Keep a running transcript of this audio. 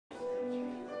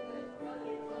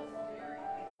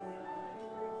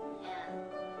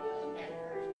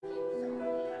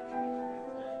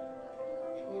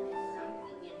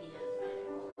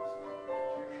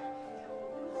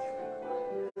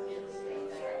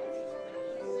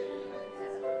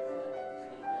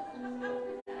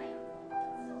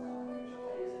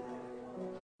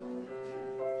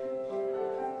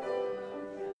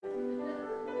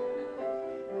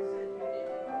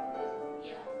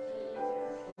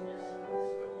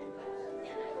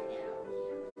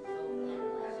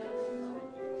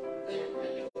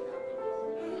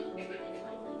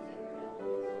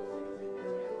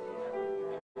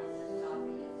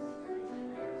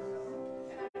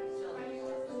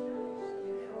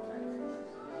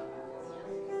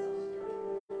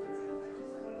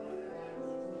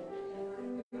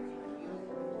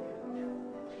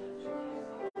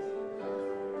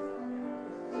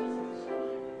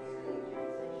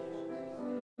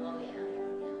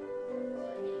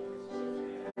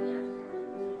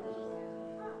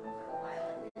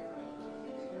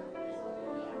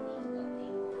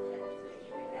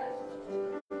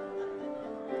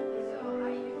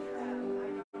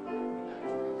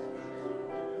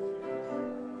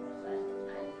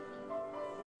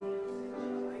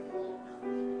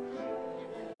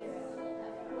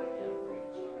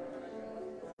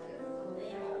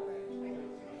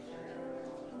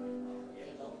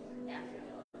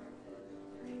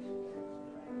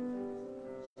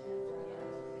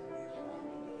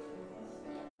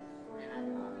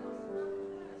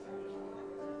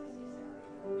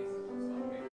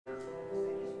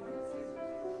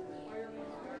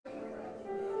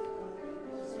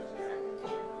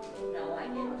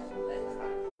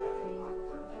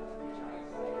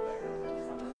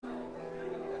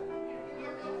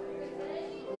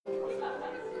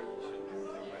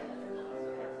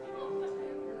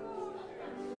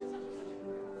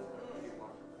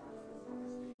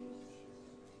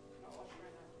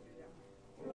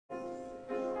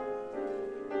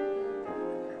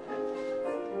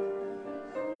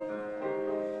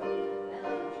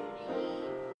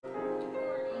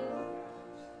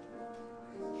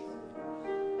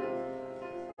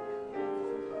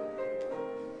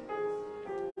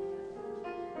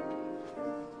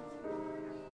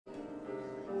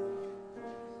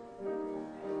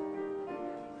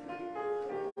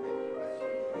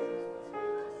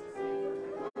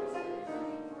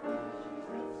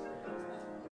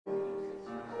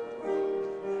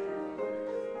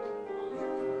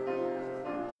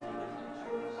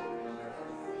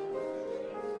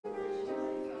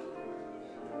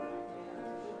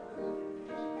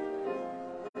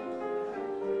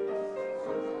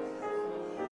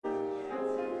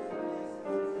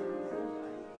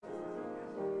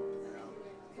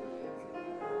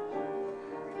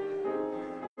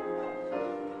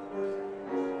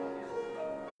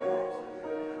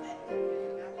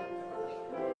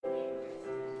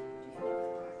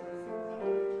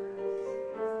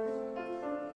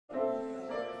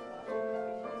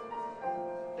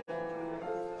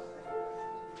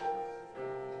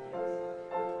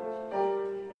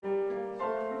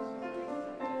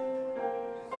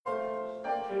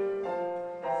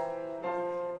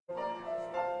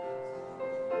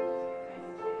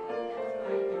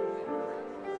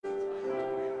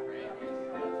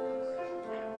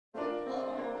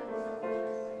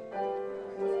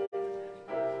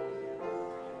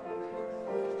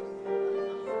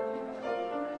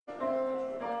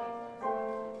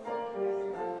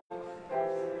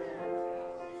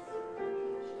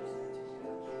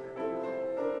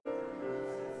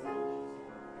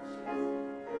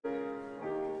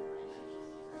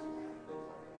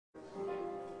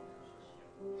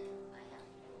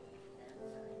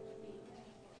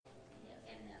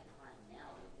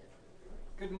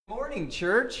Good morning,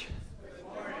 church.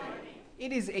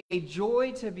 It is a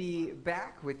joy to be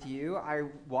back with you. I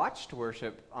watched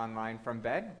worship online from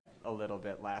bed a little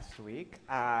bit last week.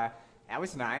 That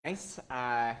was nice.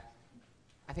 I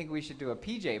think we should do a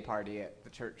PJ party at the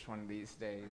church one of these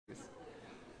days.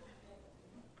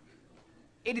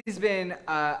 It has been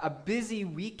a busy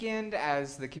weekend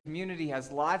as the community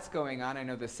has lots going on. I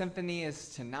know the symphony is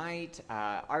tonight.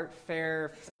 Art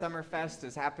Fair, Summerfest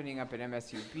is happening up at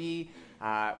MSUB.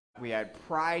 We had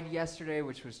Pride yesterday,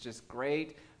 which was just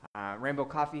great. Rainbow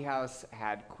Coffee House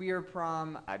had Queer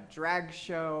Prom, a drag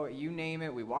show, you name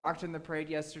it. We walked in the parade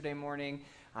yesterday morning.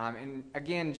 And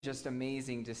again, just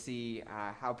amazing to see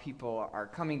how people are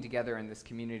coming together in this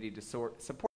community to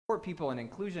support people and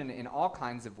inclusion in all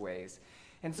kinds of ways.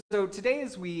 And so today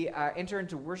as we enter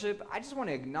into worship, I just want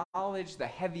to acknowledge the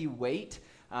heavy weight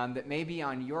that may be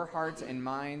on your hearts and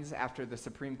minds after the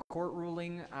Supreme Court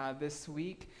ruling this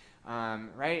week.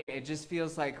 Right? It just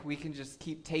feels like we can just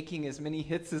keep taking as many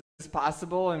hits as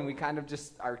possible, and we kind of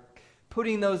just are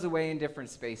putting those away in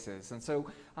different spaces. And so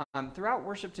throughout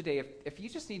worship today, if you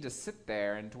just need to sit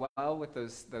there and dwell with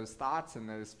those thoughts and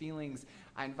those feelings,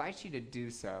 I invite you to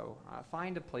do so.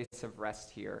 Find a place of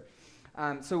rest here.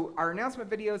 So our announcement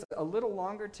video is a little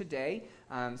longer today,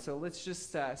 so let's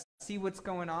just see what's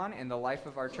going on in the life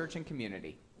of our church and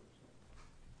community.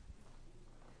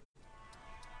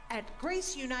 At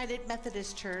Grace United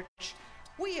Methodist Church,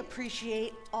 we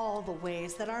appreciate all the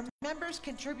ways that our members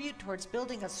contribute towards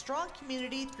building a strong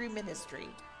community through ministry.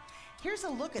 Here's a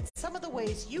look at some of the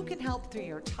ways you can help through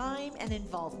your time and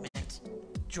involvement.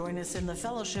 Join us in the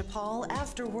fellowship hall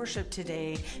after worship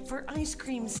today for ice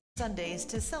cream Sundays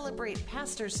to celebrate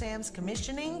Pastor Sam's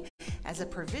commissioning as a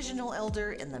provisional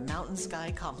elder in the Mountain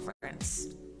Sky Conference.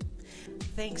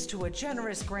 Thanks to a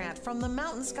generous grant from the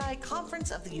Mountain Sky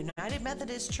Conference of the United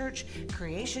Methodist Church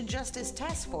Creation Justice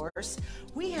Task Force,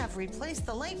 we have replaced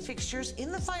the light fixtures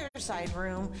in the fireside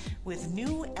room with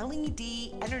new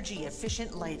LED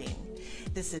energy-efficient lighting.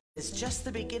 This is just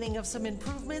the beginning of some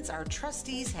improvements our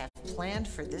trustees have planned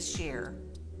for this year.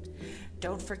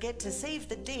 Don't forget to save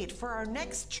the date for our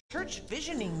next church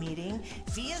visioning meeting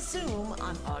via Zoom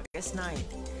on August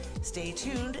 9th. Stay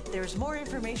tuned, there's more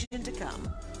information to come.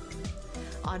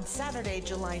 On Saturday,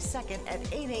 July 2nd at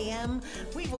 8 a.m.,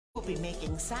 we will be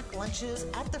making sack lunches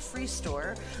at the Free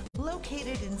Store,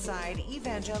 located inside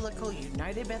Evangelical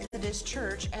United Methodist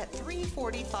Church at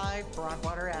 345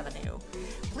 Broadwater Avenue.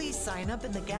 Please sign up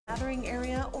in the gathering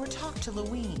area or talk to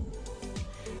Louine.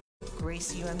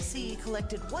 Grace UMC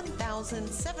collected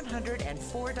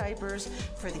 1,704 diapers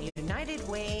for the United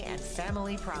Way and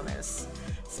Family Promise.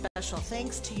 Special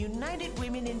thanks to United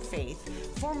Women in Faith,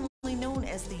 formerly known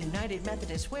as the United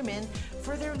Methodist Women,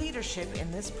 for their leadership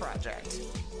in this project.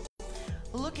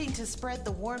 Looking to spread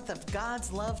the warmth of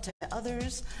God's love to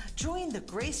others? Join the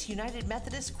Grace United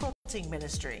Methodist Quilting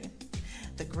Ministry.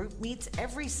 The group meets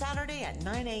every Saturday at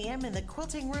 9 a.m. in the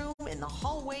quilting room in the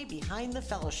hallway behind the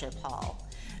fellowship hall.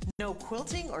 No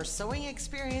quilting or sewing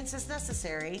experience is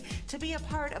necessary to be a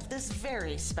part of this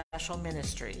very special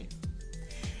ministry.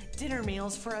 Dinner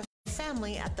meals for a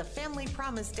family at the Family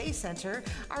Promise Day Center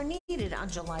are needed on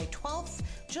July 12th,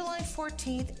 July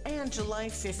 14th, and July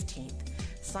 15th.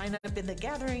 Sign up in the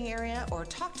gathering area or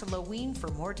talk to Loween for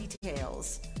more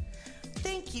details.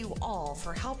 Thank you all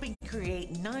for helping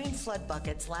create 9 flood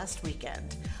buckets last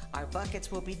weekend. Our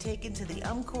buckets will be taken to the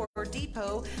Umpqua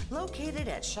Depot located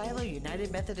at Shiloh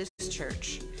United Methodist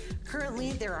Church.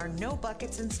 Currently, there are no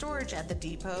buckets in storage at the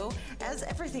depot as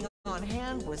everything on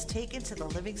hand was taken to the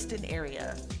Livingston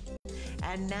area.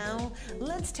 And now,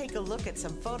 let's take a look at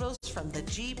some photos from the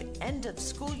Jeep end of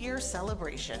school year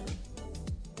celebration.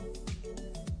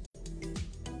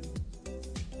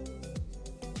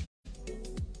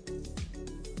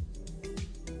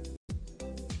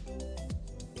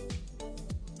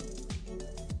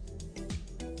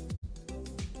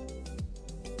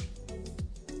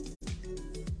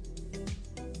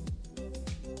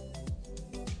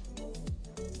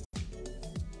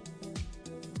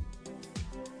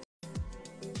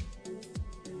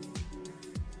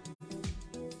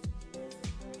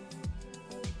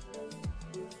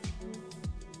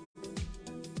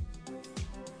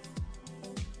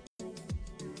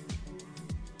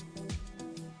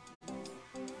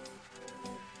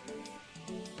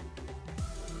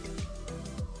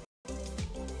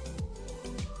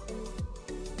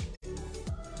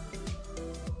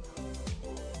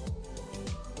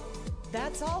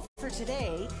 That's all for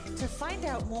today. To find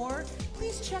out more,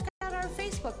 please check out our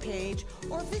Facebook page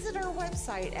or visit our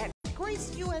website at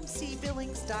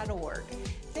graceumcbillings.org.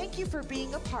 Thank you for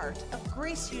being a part of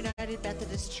Grace United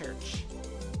Methodist Church.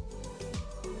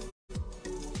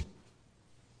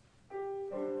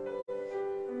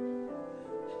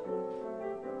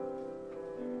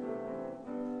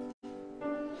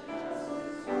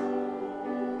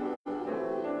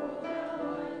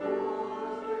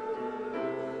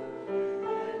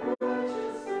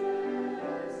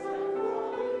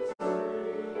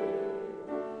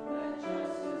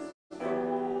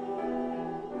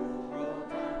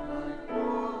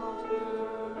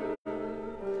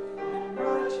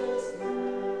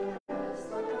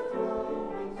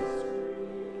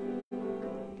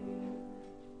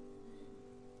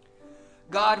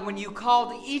 God, when you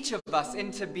called each of us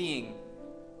into being,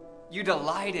 you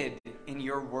delighted in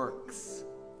your works.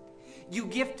 You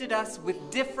gifted us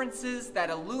with differences that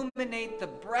illuminate the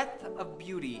breadth of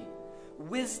beauty,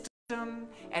 wisdom,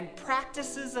 and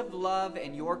practices of love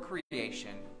in your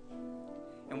creation.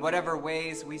 In whatever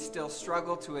ways we still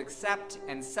struggle to accept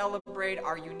and celebrate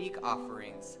our unique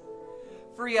offerings,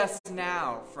 free us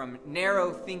now from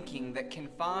narrow thinking that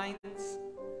confines,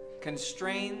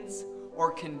 constrains,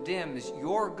 or condemns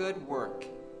your good work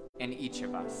in each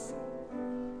of us.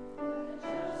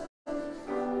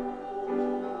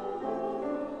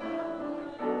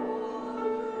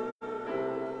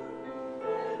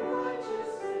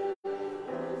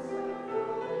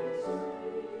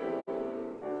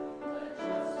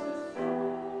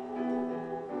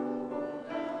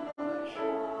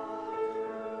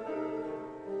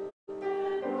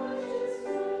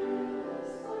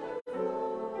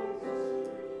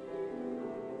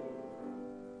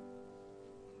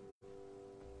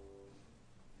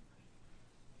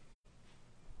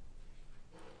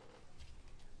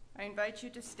 I invite you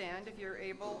to stand if you're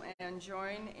able and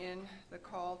join in the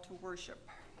call to worship.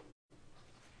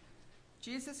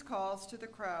 Jesus calls to the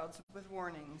crowds with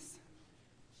warnings.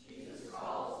 Jesus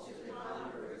calls to the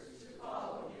conquerors to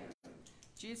follow him.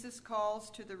 Jesus calls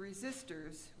to the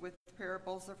resistors with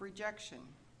parables of rejection.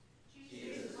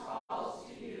 Jesus calls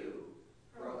to you,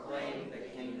 proclaim the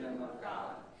kingdom of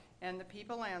God. And the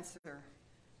people answer,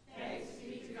 Thanks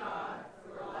be to God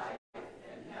for life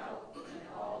and health and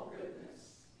all goodness.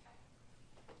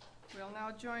 We'll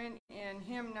now join in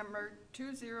hymn number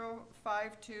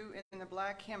 2052 in the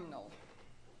Black Hymnal.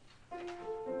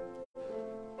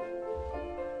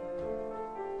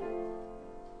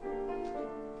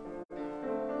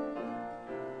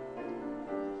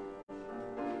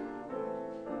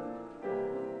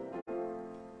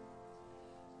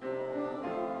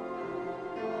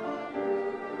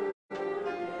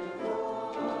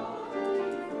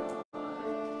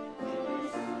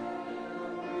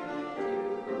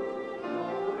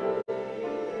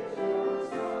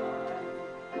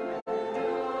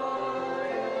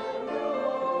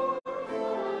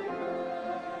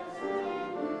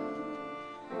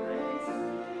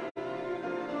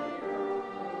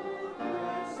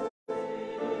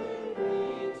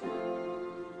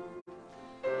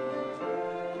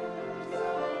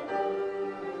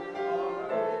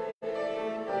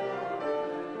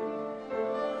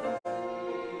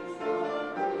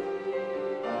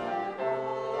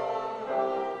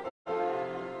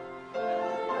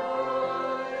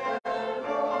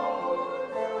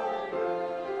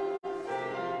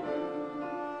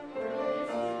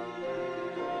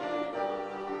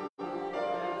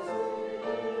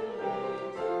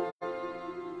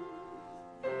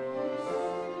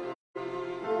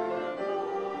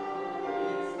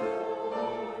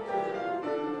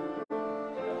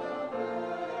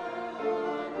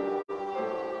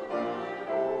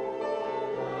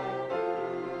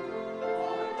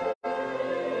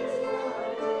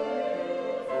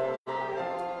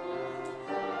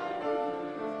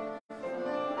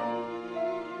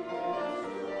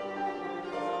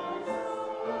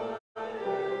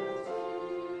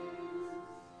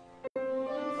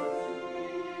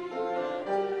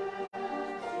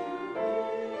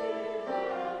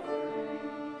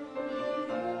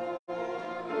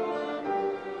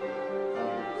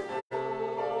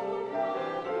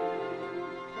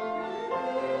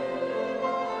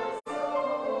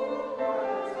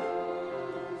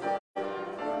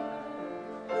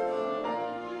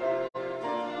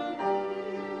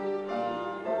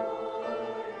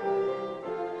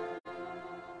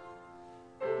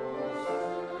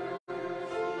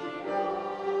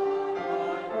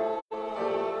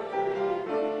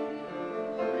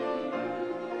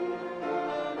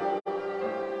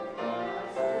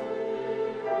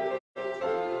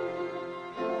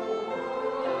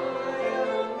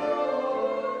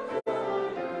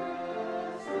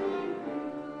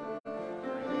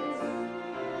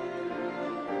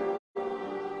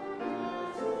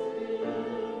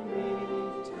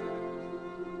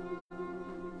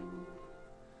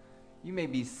 You may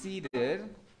be seated.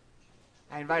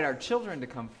 I invite our children to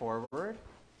come forward.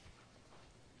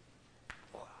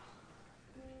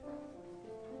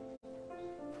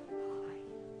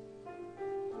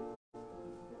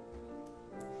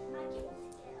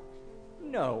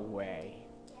 No way.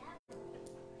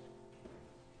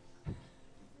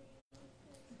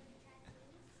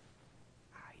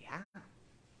 Yeah.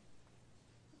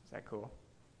 Is that cool?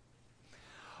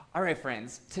 All right,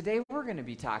 friends. Today we're going to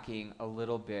be talking a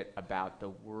little bit about the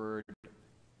word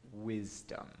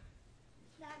wisdom.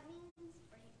 That means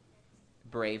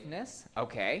braveness. Braveness?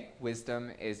 Okay.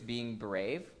 Wisdom is being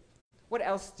brave. What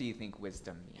else do you think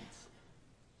wisdom means?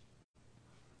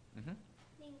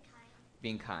 Being kind.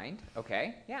 Being kind.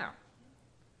 Okay. Yeah.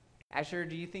 Asher,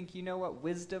 do you think you know what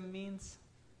wisdom means?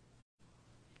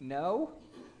 No?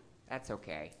 That's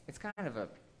okay. It's kind of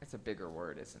it's a bigger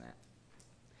word, isn't it?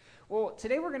 Well,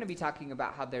 today we're going to be talking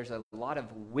about how there's a lot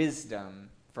of wisdom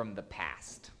from the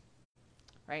past.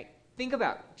 Right?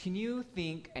 Can you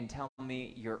think and tell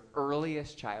me your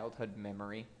earliest childhood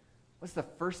memory? What's the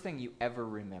first thing you ever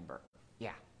remember?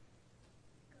 Yeah.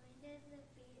 Going to the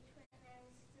beach when I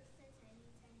was just a tiny,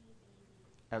 tiny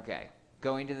baby. Okay.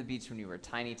 Going to the beach when you were a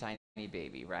tiny, tiny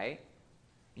baby, right?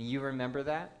 You remember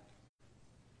that?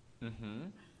 Mm-hmm.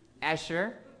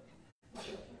 Asher?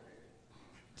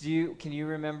 Can you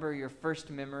remember your first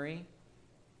memory?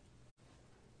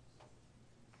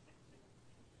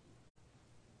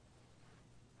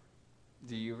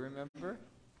 Do you remember?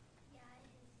 Yeah,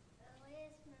 his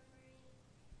earliest memory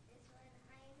is when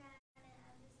I had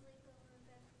a sleepover with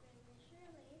Grandma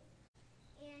Shirley,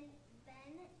 and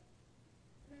then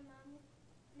my mom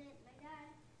and my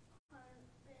dad called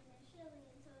Grandma Shirley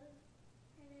and told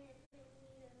her to bring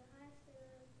me to the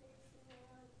hospital to see my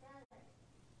little brother.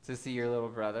 To see your little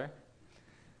brother?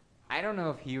 I don't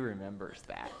know if he remembers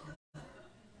that.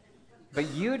 But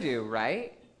you do,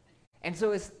 right? And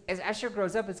so as Asher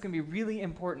grows up, it's going to be really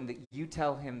important that you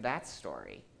tell him that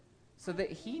story so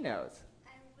that he knows. I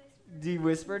whispered. You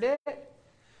whispered it?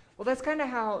 Well, that's kind of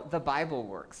how the Bible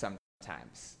works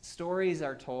sometimes. Stories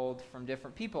are told from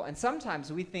different people. And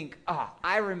sometimes we think,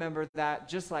 I remember that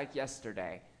just like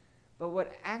yesterday. But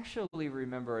what actually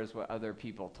remember is what other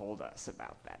people told us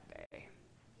about that day.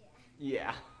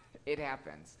 Yeah, it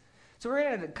happens. So we're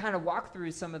going to kind of walk through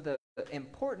some of the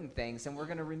important things, and we're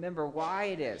going to remember why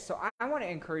it is. So I want to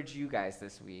encourage you guys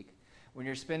this week, when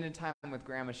you're spending time with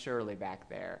Grandma Shirley back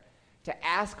there, to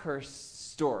ask her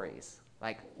stories.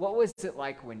 Like, what was it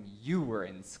like when you were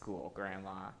in school,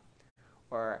 Grandma?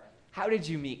 Or how did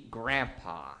you meet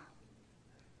Grandpa?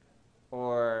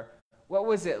 Or what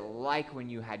was it like when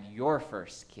you had your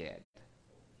first kid?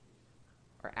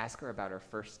 Or ask her about her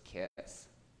first kiss.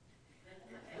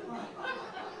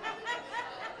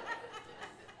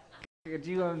 Could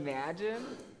you imagine?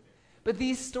 But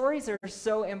these stories are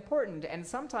so important, and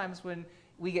sometimes when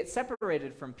we get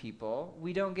separated from people,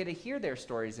 we don't get to hear their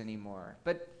stories anymore.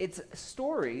 But it's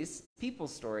stories,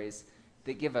 people's stories,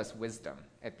 that give us wisdom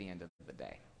at the end of the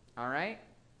day. All right?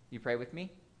 You pray with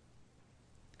me?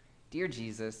 Dear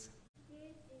Jesus,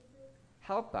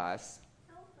 help us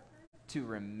to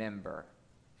remember,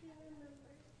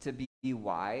 to be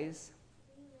wise,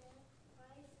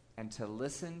 and to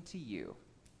listen to you.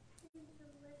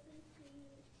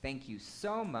 Thank you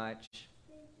so much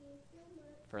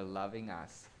for loving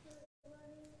us.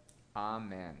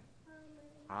 Amen.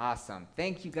 Awesome.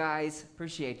 Thank you, guys.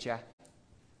 Appreciate you.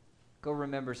 Go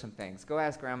remember some things. Go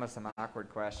ask Grandma some awkward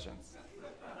questions.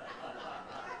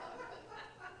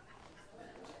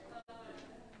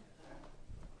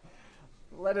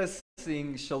 Let us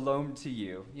sing Shalom to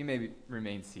You. You may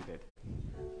remain seated.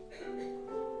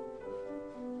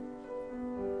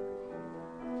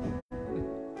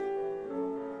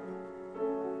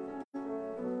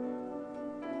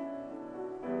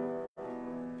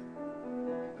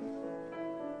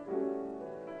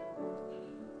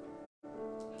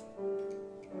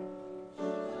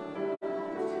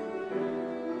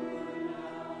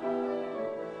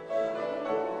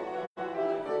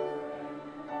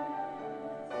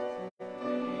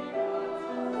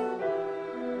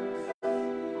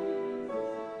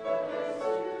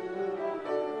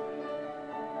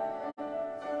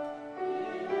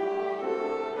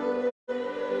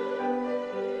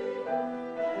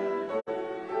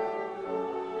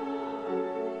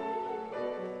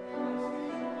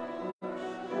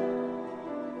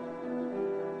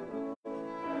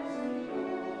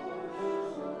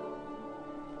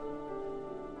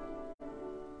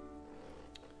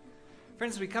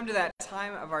 Friends, we come to that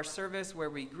time of our service where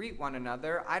we greet one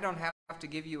another. I don't have to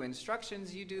give you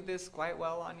instructions. You do this quite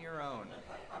well on your own.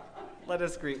 Let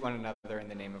us greet one another in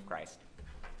the name of Christ.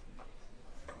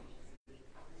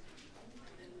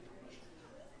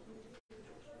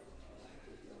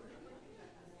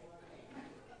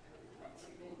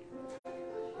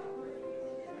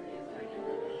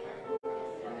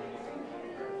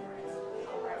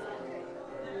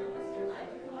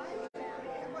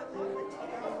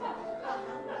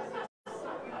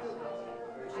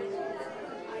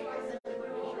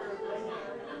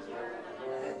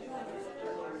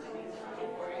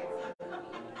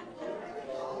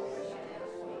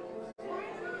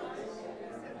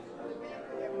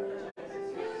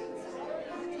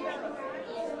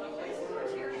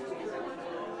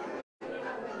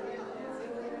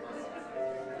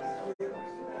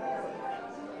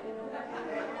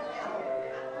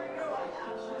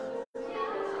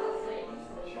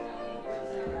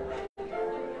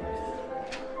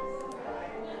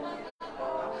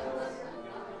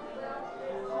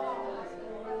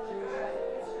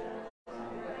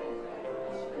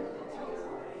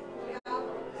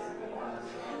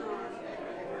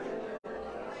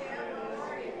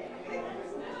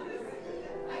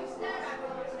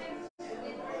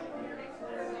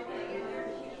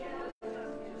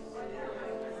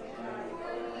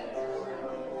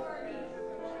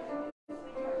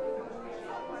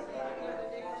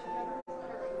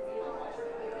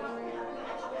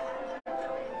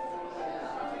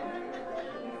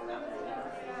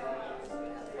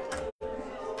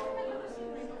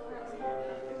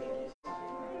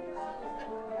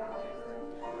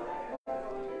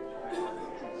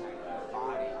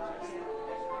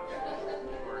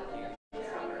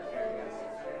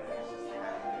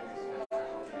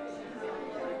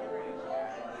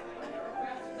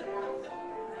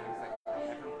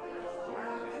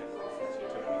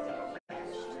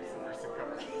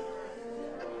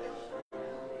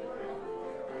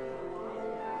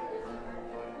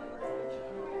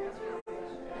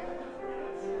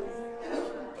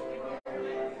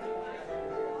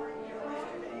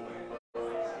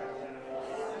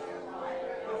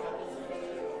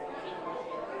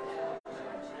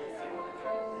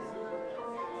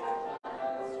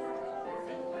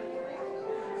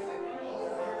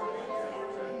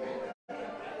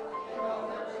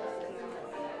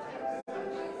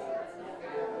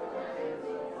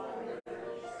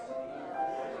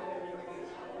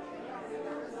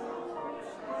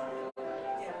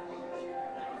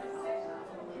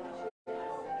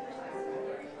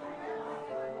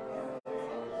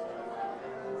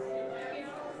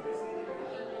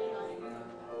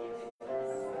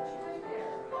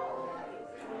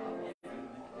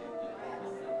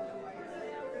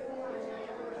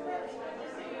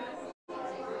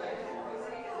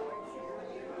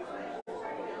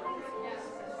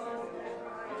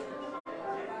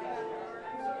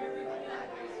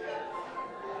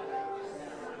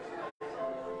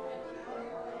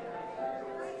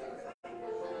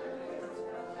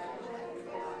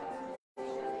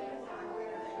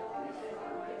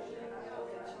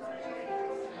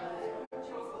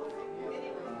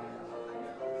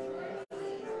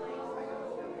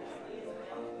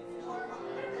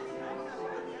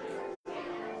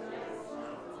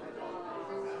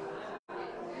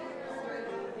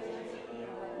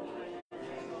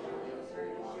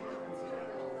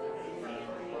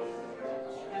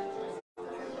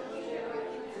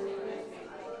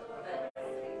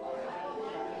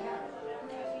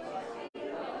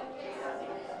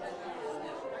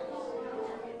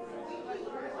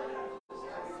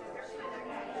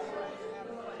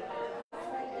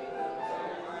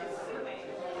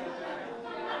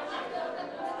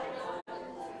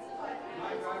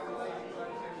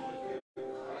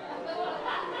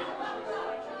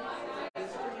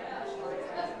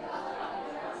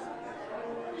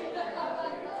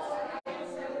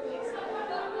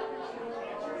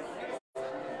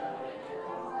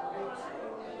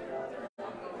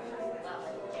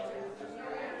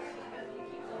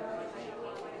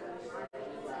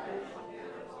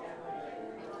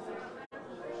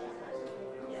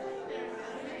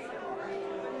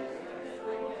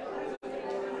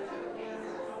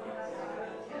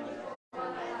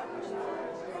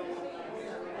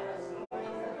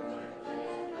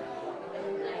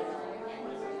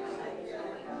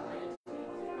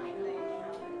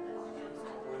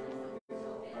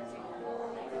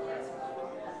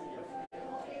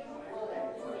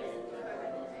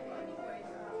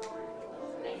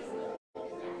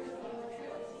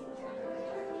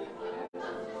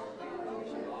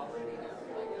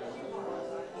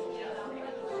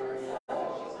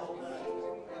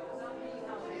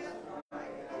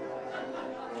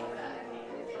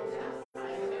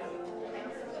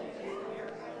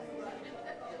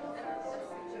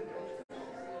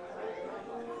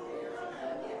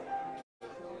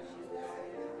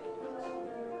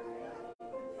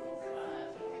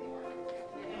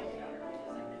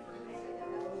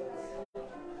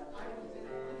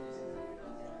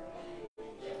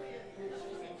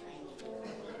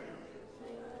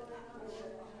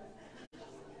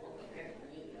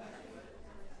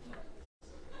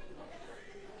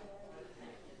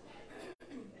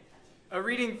 A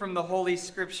reading from the Holy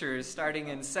Scriptures, starting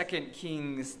in 2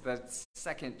 Kings, the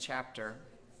 2nd chapter.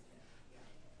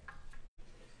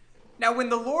 Now, when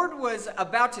the Lord was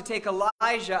about to take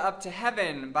Elijah up to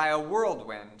heaven by a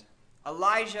whirlwind,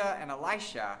 Elijah and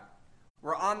Elisha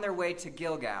were on their way to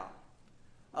Gilgal.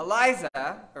 Oh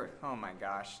my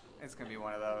gosh, it's going to be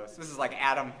one of those. This is like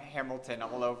Adam Hamilton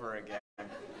all over again.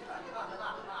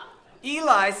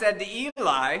 Eli said to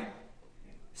Eli,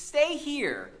 "Stay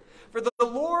here, for the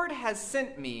Lord has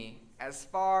sent me as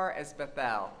far as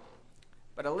Bethel."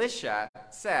 But Elisha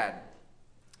said,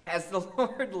 "As the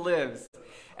Lord lives,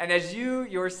 and as you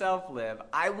yourself live,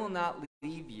 I will not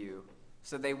leave you."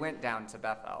 So they went down to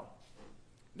Bethel.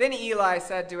 Then Eli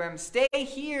said to him, "Stay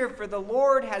here, for the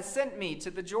Lord has sent me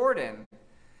to the Jordan."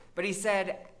 But he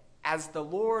said, "As the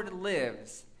Lord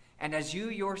lives, and as you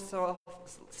yourself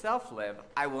live,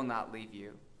 I will not leave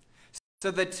you." So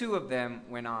the two of them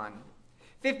went on.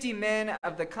 50 men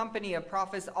of the company of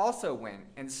prophets also went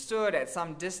and stood at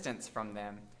some distance from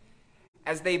them,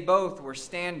 as they both were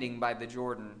standing by the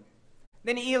Jordan.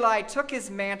 Then Eli took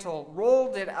his mantle,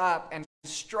 rolled it up, and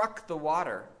struck the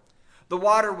water. The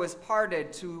water was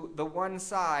parted to the one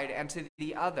side and to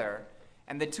the other,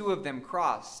 and the two of them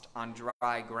crossed on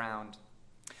dry ground.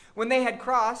 When they had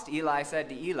crossed, Eli said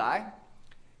to Eli,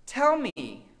 "Tell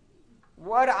me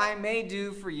what I may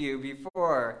do for you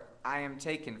before I am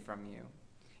taken from you."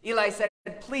 Eli said,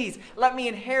 "Please, let me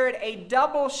inherit a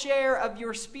double share of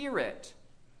your spirit."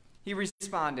 He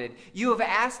responded, "You have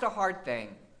asked a hard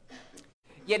thing.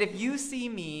 Yet if you see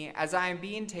me as I am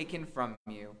being taken from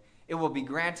you, it will be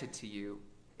granted to you.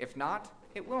 If not,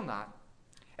 it will not."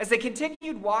 As they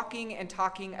continued walking and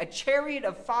talking, a chariot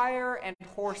of fire and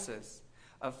horses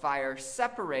of fire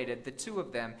separated the two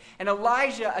of them, and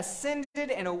Elijah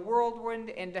ascended in a whirlwind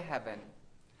into heaven.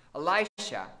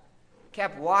 Elisha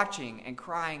kept watching and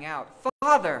crying out,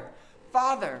 "Father,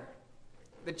 Father,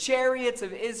 the chariots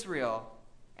of Israel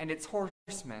and its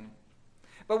horsemen."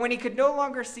 But when he could no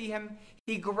longer see him,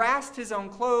 he grasped his own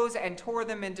clothes and tore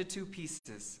them into two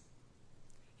pieces.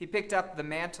 He picked up the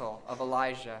mantle of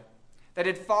Elijah that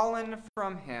had fallen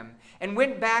from him and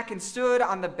went back and stood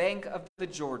on the bank of the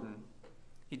Jordan.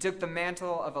 He took the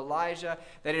mantle of Elijah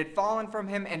that had fallen from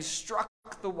him and struck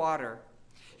the water.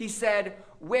 He said,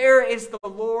 "Where is the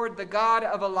Lord, the God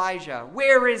of Elijah?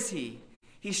 Where is he?"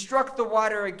 He struck the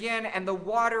water again, and the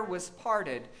water was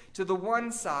parted to the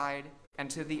one side and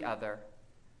to the other,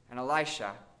 and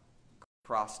Elisha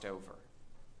crossed over.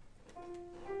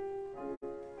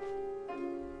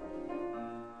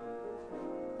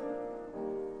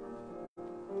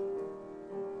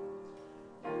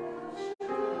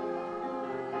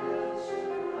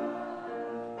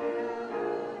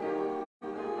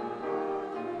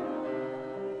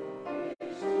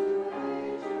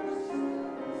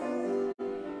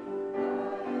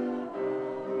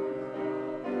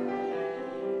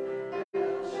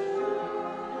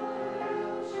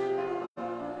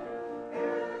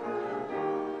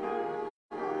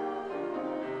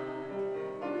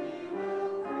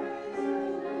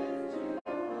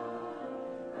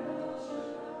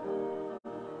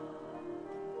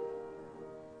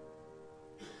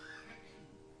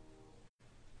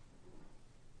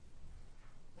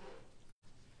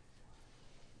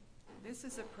 This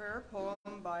is a prayer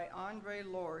poem by Andre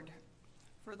Lord.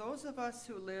 For those of us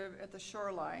who live at the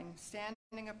shoreline,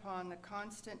 standing upon the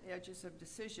constant edges of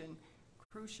decision,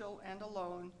 crucial and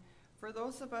alone, for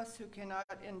those of us who cannot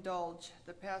indulge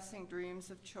the passing dreams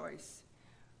of choice,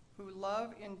 who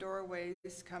love in doorways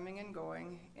coming and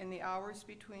going, in the hours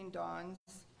between dawns,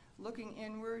 looking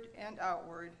inward and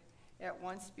outward, at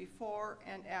once before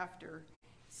and after,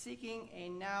 seeking a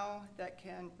now that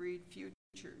can breed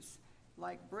futures,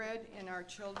 like bread in our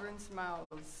children's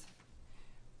mouths.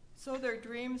 So their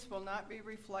dreams will not be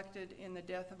reflected in the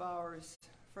death of ours.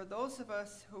 For those of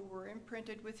us who were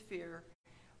imprinted with fear,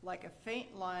 like a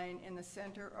faint line in the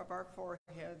center of our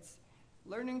foreheads,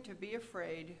 learning to be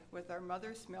afraid with our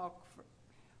mother's milk,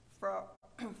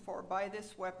 for by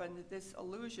this weapon, this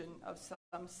illusion of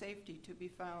some safety to be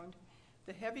found,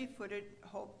 the heavy-footed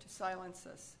hope to silence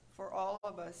us, for all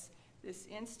of us, this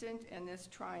instant and this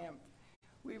triumph.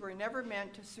 We were never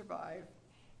meant to survive,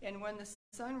 and when the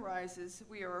sun rises,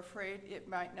 we are afraid it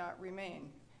might not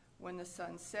remain. When the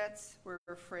sun sets, we're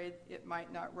afraid it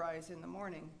might not rise in the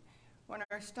morning. When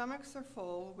our stomachs are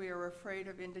full, we are afraid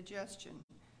of indigestion.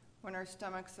 When our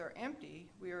stomachs are empty,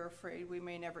 we are afraid we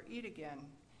may never eat again.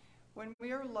 When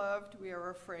we are loved, we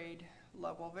are afraid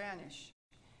love will vanish.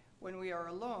 When we are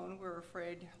alone, we're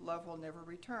afraid love will never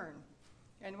return.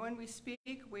 And when we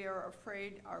speak, we are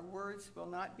afraid our words will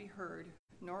not be heard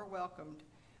nor welcomed.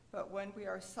 But when we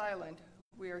are silent,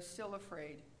 we are still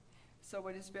afraid. So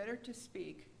it is better to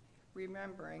speak,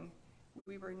 remembering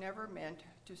we were never meant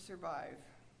to survive.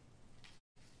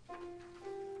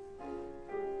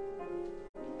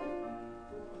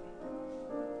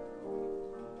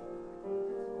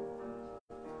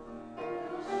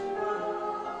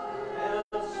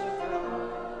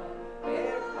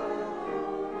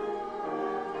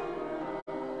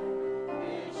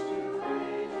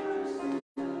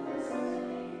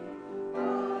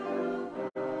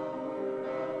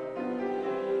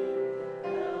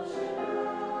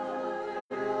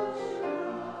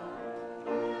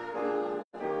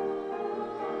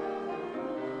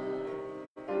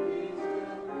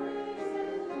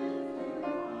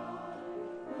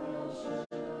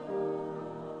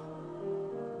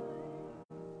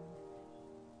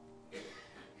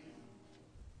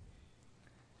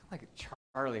 Like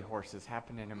Charlie horses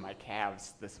happening in my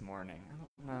calves this morning.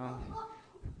 I don't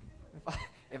know.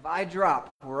 If I drop,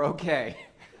 we're okay.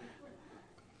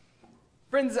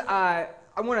 Friends, I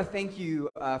want to thank you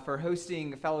for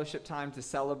hosting fellowship time to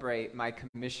celebrate my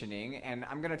commissioning, and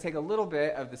I'm going to take a little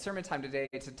bit of the sermon time today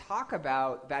to talk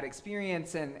about that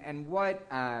experience and what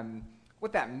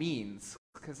that means,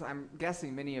 because I'm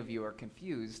guessing many of you are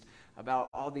confused about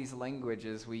all these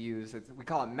languages we use. We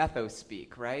call it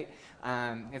methospeak, right?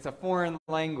 It's a foreign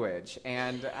language,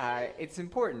 and it's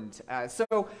important. So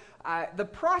the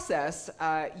process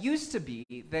used to be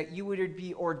that you would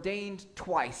be ordained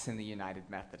twice in the United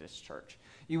Methodist Church.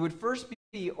 You would first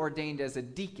be ordained as a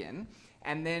deacon,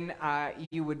 and then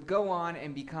you would go on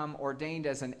and become ordained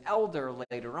as an elder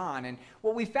later on. And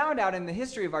what we found out in the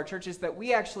history of our church is that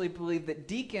we actually believe that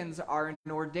deacons are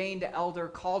an ordained elder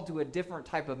called to a different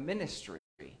type of ministry,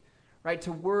 right?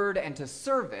 To word and to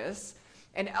service.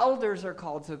 And elders are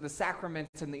called to the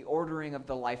sacraments and the ordering of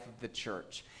the life of the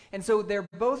church. And so they're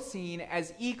both seen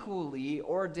as equally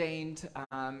ordained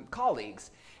colleagues.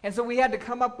 And so we had to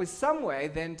come up with some way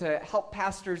then to help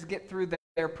pastors get through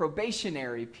their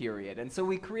probationary period. And so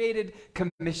we created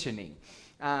commissioning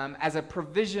as a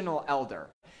provisional elder.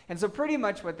 And so pretty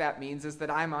much what that means is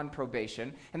that I'm on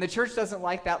probation, and the church doesn't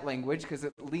like that language because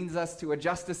it leads us to a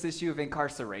justice issue of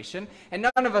incarceration, and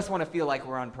none of us want to feel like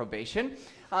we're on probation.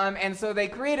 And so they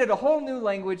created a whole new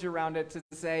language around it to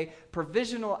say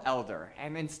provisional elder.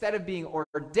 And instead of being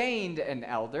ordained an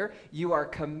elder, you are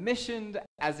commissioned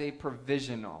as a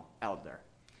provisional elder.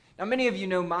 Now, many of you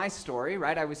know my story,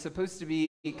 right? I was supposed to be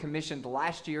commissioned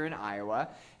last year in Iowa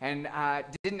and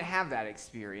didn't have that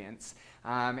experience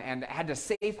and had to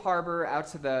safe harbor out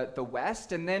to the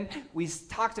west. And then we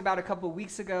talked about a couple of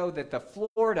weeks ago that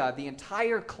the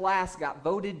entire class got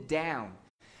voted down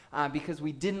because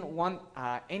we didn't want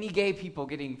any gay people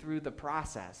getting through the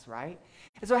process, right?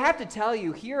 And so I have to tell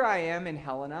you, here I am in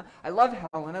Helena. I love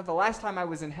Helena. The last time I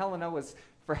was in Helena was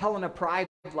for Helena Pride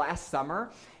last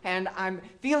summer, and I'm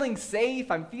feeling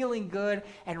safe, I'm feeling good,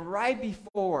 and right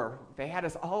before they had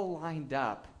us all lined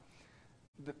up,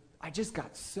 I just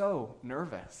got so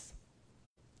nervous.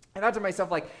 I thought to myself,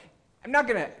 like, I'm not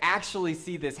going to actually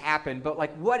see this happen, but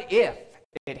like, what if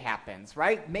it happens,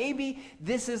 right? Maybe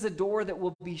this is a door that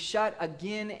will be shut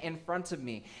again in front of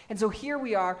me. And so here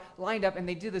we are lined up, and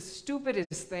they do the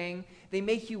stupidest thing. They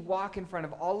make you walk in front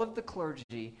of all of the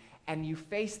clergy, and you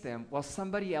face them while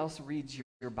somebody else reads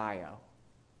your bio.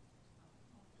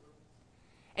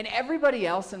 And everybody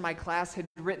else in my class had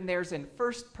written theirs in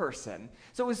first person.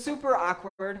 So it was super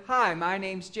awkward. Hi, my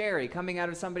name's Jerry, coming out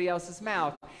of somebody else's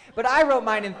mouth. But I wrote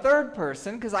mine in third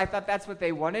person because I thought that's what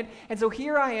they wanted. And so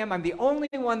here I am. I'm the only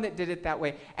one that did it that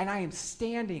way. And I am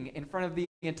standing in front of the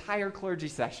entire clergy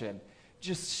session,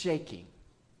 just shaking.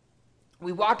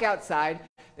 We walk outside.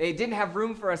 They didn't have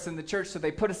room for us in the church, so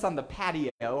they put us on the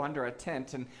patio under a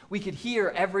tent, and we could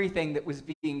hear everything that was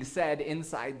being said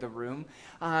inside the room,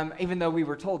 even though we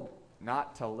were told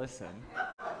not to listen.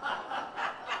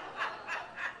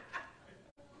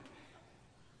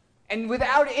 And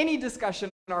without any discussion,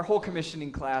 our whole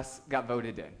commissioning class got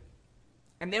voted in.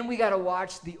 And then we got to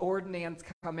watch the ordinands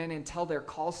come in and tell their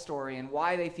call story and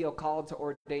why they feel called to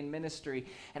ordain ministry.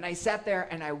 And I sat there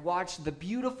and I watched the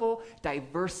beautiful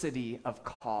diversity of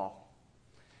call.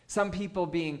 Some people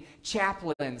being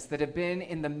chaplains that have been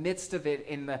in the midst of it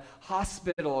in the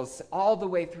hospitals all the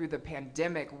way through the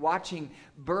pandemic, watching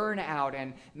burnout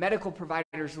and medical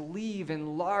providers leave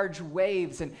in large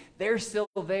waves, and they're still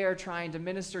there trying to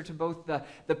minister to both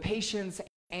the patients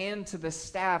and to the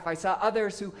staff. I saw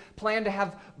others who plan to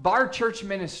have bar church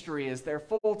ministry as their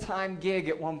full-time gig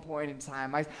at one point in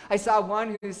time. I saw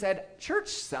one who said, church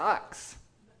sucks.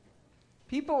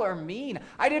 People are mean.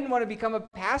 I didn't want to become a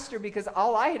pastor because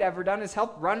all I had ever done is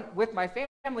help run with my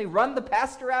family, run the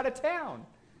pastor out of town.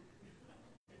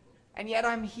 And yet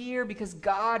I'm here because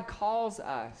God calls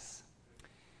us.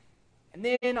 And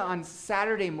then on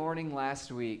Saturday morning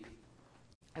last week,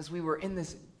 as we were in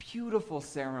this beautiful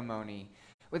ceremony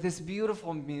with this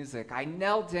beautiful music, I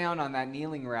knelt down on that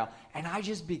kneeling rail and I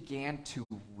just began to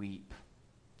weep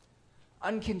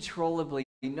uncontrollably,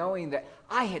 knowing that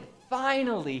I had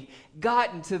finally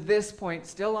gotten to this point,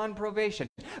 still on probation,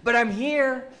 but I'm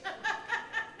here.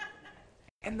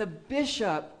 And the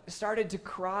bishop started to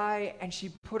cry, and she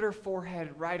put her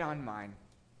forehead right on mine.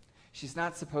 She's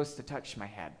not supposed to touch my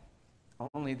head.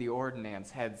 Only the ordinand's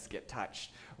heads get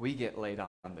touched. We get laid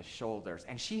on the shoulders,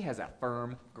 and she has a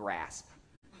firm grasp.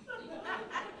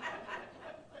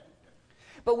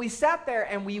 But we sat there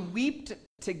and we wept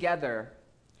together.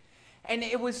 And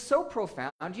it was so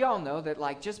profound. Y'all know that,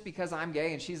 like, just because I'm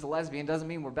gay and she's a lesbian doesn't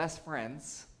mean we're best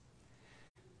friends.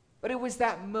 But it was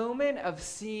that moment of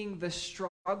seeing the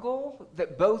struggle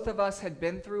that both of us had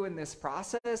been through in this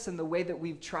process and the way that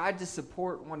we've tried to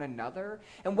support one another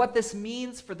and what this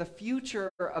means for the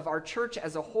future of our church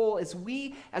as a whole as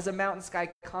we, as a Mountain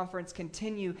Sky Conference,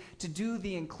 continue to do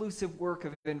the inclusive work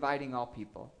of inviting all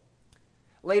people.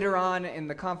 Later on in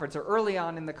the conference, or early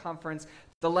on in the conference,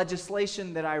 the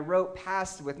legislation that I wrote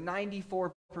passed with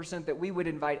 94% that we would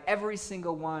invite every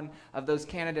single one of those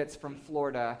candidates from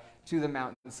Florida to the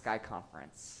Mountain Sky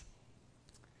Conference.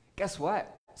 Guess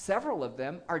what? Several of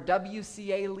them are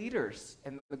WCA leaders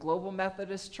in the Global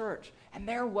Methodist Church, and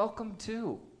they're welcome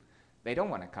too. They don't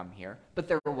want to come here, but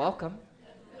they're welcome.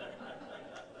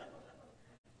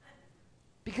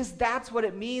 Because that's what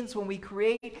it means when we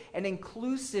create an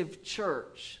inclusive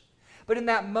church. But in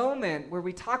that moment where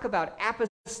we talk about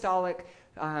apostolic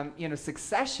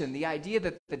succession, the idea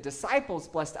that the disciples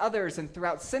blessed others, and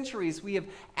throughout centuries we have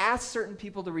asked certain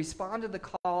people to respond to the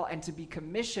call and to be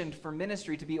commissioned for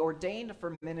ministry, to be ordained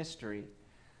for ministry,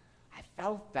 I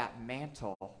felt that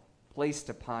mantle placed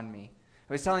upon me.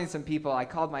 I was telling some people, I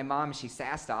called my mom, she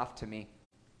sassed off to me.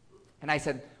 And I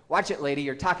said, "Watch it, lady,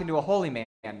 you're talking to a holy man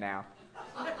now."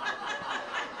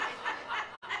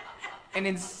 And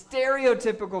in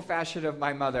stereotypical fashion of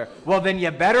my mother, "Well, then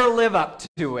you better live up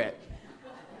to it."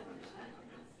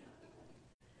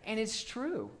 And it's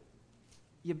true.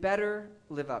 You better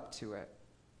live up to it.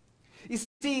 You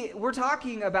see, we're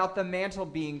talking about the mantle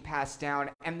being passed down,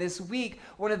 and this week,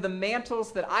 one of the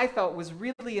mantles that I felt was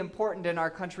really important in our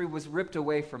country was ripped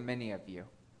away from many of you.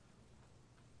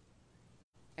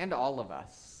 And all of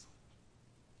us.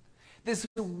 This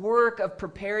work of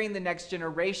preparing the next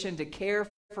generation to care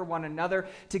for one another,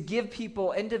 to give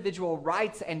people individual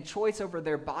rights and choice over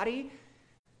their body,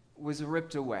 was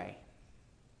ripped away.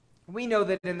 We know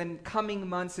that in the coming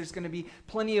months there's going to be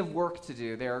plenty of work to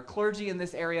do. There are clergy in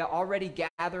this area already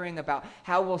gathering about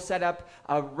how we'll set up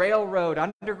a railroad,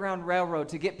 underground railroad,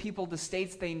 to get people the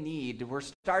states they need. We're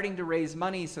starting to raise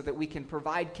money so that we can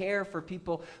provide care for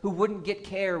people who wouldn't get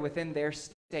care within their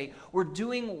state. We're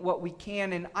doing what we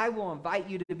can, and I will invite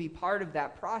you to be part of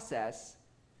that process.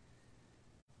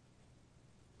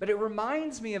 But it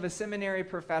reminds me of a seminary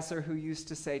professor who used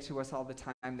to say to us all the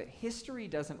time that history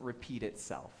doesn't repeat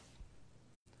itself.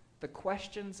 The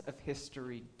questions of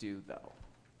history do, though.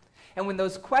 And when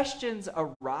those questions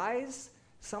arise,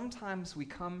 sometimes we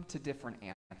come to different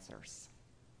answers.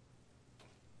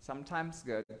 Sometimes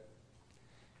good,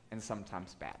 and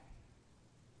sometimes bad.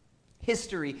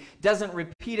 History doesn't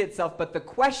repeat itself, but the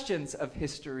questions of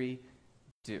history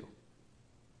do.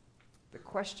 The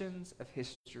questions of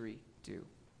history do.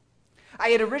 I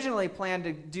had originally planned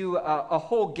to do a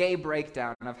whole gay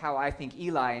breakdown of how I think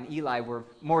Eli and Eli were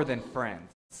more than friends.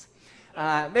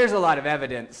 There's a lot of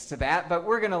evidence to that, but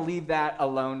we're going to leave that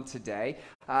alone today.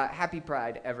 Happy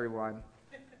Pride, everyone.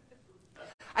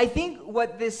 I think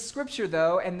what this scripture,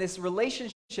 though, and this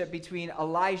relationship between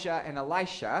Elijah and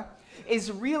Elisha is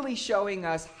really showing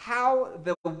us how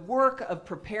the work of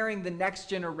preparing the next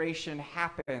generation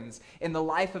happens in the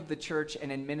life of the church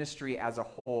and in ministry as a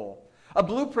whole. A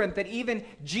blueprint that even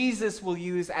Jesus will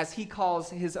use as he calls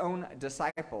his own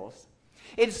disciples.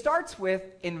 It starts with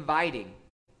inviting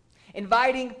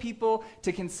people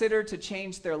to consider to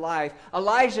change their life.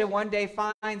 Elijah one day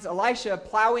finds Elisha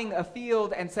plowing a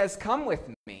field and says, "Come with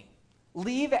me.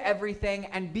 Leave everything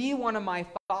and be one of my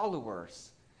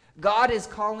followers. God is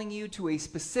calling you to a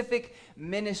specific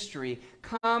ministry.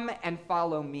 Come and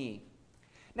follow me."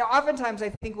 Now, oftentimes,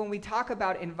 I think when we talk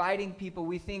about inviting people,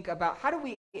 we think about how do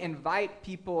we invite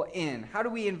people in? How do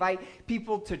we invite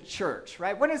people to church,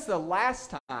 right? When is the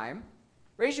last time?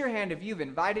 Raise your hand if you've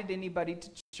invited anybody to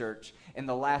church in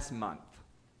the last month.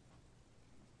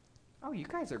 Oh, you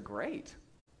guys are great.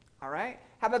 All right.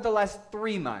 How about the last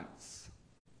 3 months?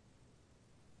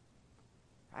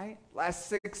 right? Last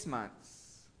 6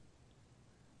 months,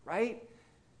 right?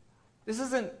 This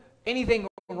isn't anything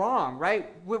wrong,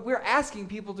 right? What we're asking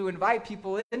people to invite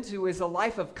people into is a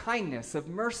life of kindness, of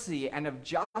mercy, and of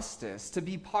justice, to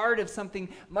be part of something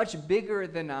much bigger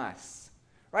than us,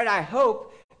 right? I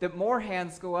hope that more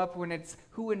hands go up when it's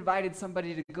who invited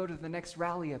somebody to go to the next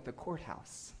rally at the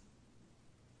courthouse.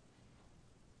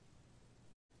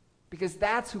 Because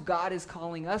that's who God is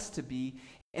calling us to be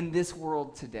in this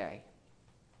world today.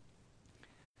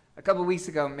 A couple weeks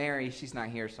ago, Mary, she's not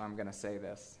here, so I'm going to say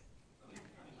this,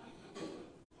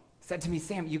 said to me,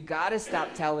 Sam, you got to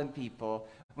stop telling people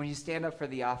when you stand up for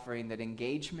the offering that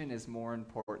engagement is more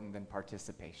important than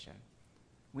participation.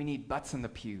 We need butts in the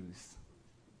pews.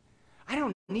 I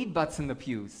don't need butts in the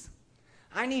pews.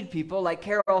 I need people like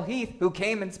Carol Heath, who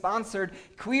came and sponsored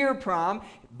Queer Prom,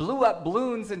 blew up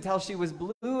balloons until she was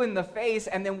blue in the face,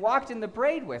 and then walked in the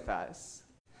parade with us.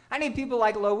 I need people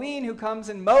like Loeen, who comes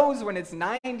and mows when it's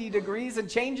 90 degrees and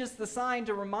changes the sign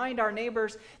to remind our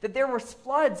neighbors that there were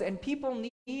floods and people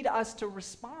need us to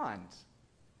respond.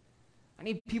 I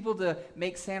need people to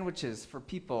make sandwiches for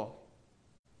people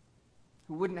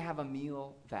who wouldn't have a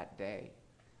meal that day.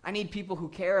 I need people who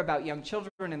care about young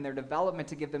children and their development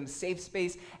to give them safe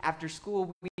space after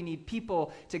school. We need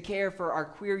people to care for our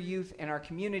queer youth in our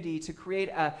community, to create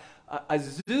a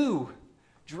zoo,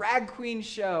 drag queen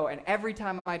show. And every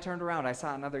time I turned around, I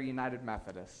saw another United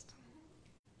Methodist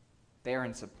there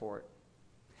in support.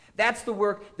 That's the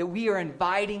work that we are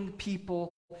inviting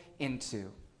people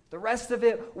into. The rest of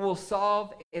it will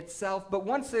solve itself. But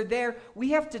once they're there, we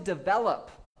have to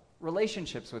develop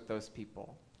relationships with those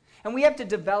people. And we have to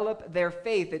develop their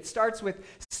faith. It starts with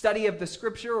study of the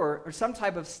scripture or some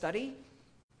type of study.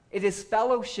 It is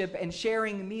fellowship and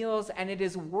sharing meals, and it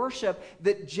is worship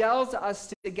that gels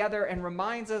us together and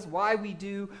reminds us why we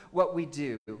do what we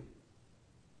do.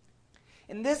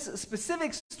 In this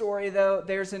specific story, though,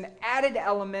 there's an added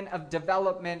element of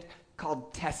development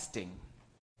called testing.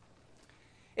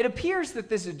 It appears that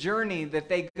this journey that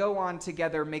they go on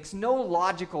together makes no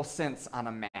logical sense on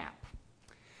a map.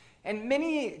 And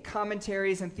many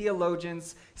commentaries and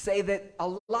theologians say that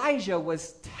Elijah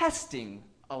was testing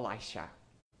Elisha.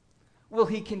 Will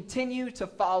he continue to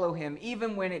follow him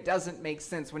even when it doesn't make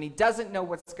sense, when he doesn't know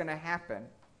what's going to happen?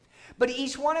 But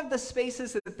each one of the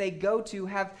spaces that they go to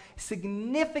have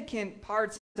significant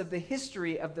parts of the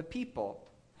history of the people.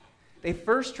 They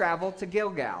first travel to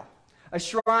Gilgal, a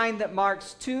shrine that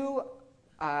marks two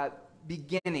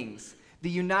beginnings, the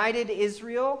united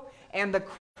Israel and the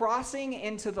crossing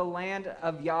into the land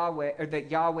of Yahweh, or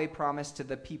that Yahweh promised to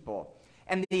the people,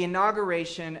 and the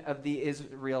inauguration of the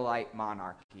Israelite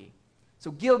monarchy.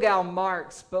 So Gilgal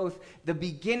marks both the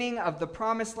beginning of the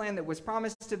promised land that was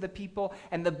promised to the people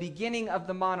and the beginning of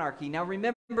the monarchy. Now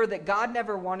remember that God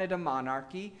never wanted a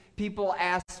monarchy. People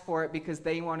asked for it because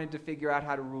they wanted to figure out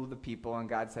how to rule the people, and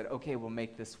God said, okay, we'll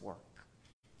make this work.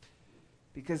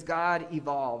 Because God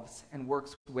evolves and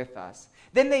works with us.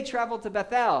 Then they travel to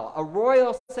Bethel, a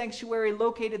royal sanctuary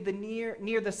located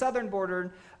near the southern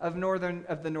border of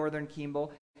the northern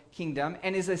kingdom,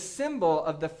 and is a symbol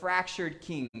of the fractured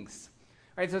kings.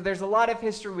 Right, so there's a lot of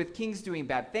history with kings doing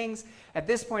bad things. At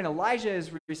this point, Elijah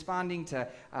is responding to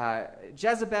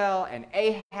Jezebel and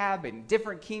Ahab and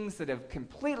different kings that have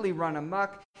completely run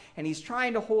amok, and he's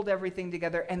trying to hold everything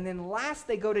together. And then last,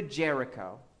 they go to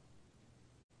Jericho.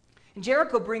 And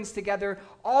Jericho brings together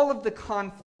all of the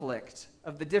conflict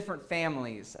of the different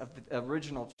families of the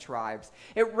original tribes.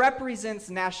 It represents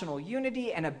national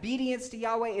unity and obedience to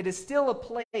Yahweh. It is still a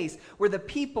place where the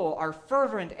people are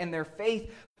fervent in their faith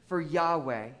for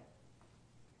Yahweh.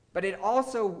 But it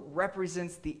also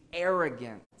represents the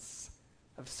arrogance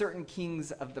of certain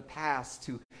kings of the past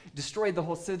who destroyed the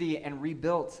whole city and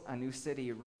rebuilt a new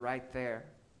city right there.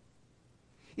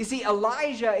 You see,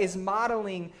 Elijah is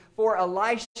modeling for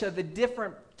Elisha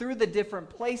through the different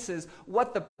places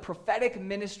what the prophetic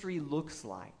ministry looks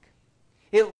like.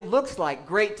 It looks like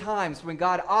great times when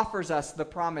God offers us the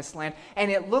promised land,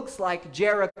 and it looks like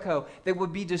Jericho that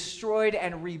would be destroyed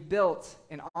and rebuilt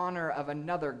in honor of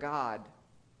another God.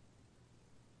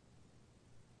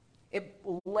 It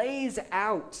lays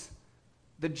out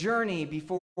the journey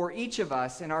before each of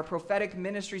us in our prophetic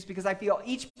ministries, because I feel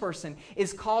each person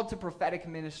is called to prophetic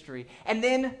ministry. And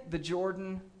then the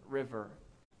Jordan River.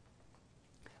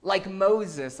 Like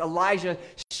Moses, Elijah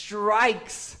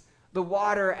strikes the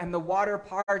water, and the water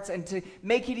parts. And to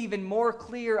make it even more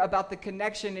clear about the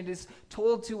connection, it is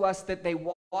told to us that they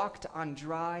walked on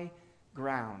dry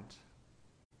ground.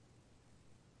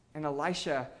 And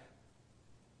Elisha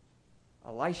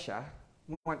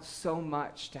wants so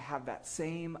much to have that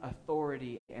same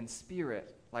authority and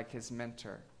spirit like his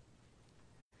mentor.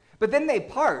 But then they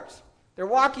part. They're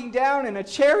walking down and a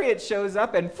chariot shows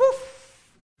up and poof!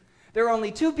 There are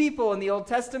only two people in the Old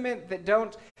Testament that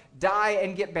don't die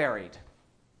and get buried.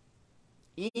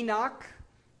 Enoch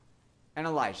and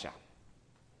Elijah.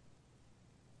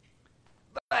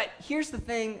 But here's the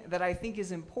thing that I think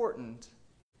is important,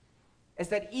 is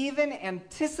that even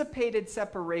anticipated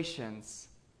separations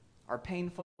are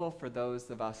painful for those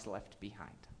of us left behind.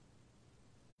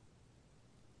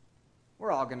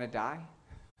 We're all going to die.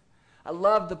 I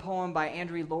love the poem by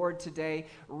Andrew Lord today,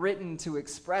 written to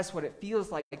express what it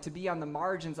feels like to be on the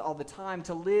margins all the time,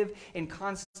 to live in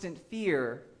constant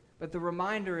fear. But the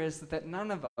reminder is that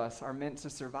none of us are meant to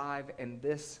survive in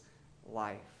this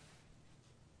life.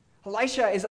 Elisha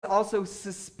is also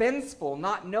suspenseful,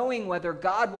 not knowing whether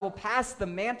God will pass the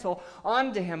mantle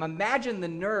on to him. Imagine the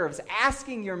nerves,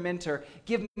 asking your mentor,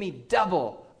 give me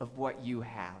double of what you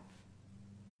have.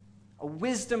 A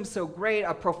wisdom so great,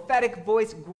 a prophetic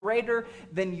voice greater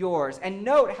than yours. And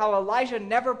note how Elijah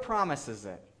never promises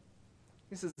it.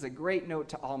 This is a great note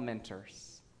to all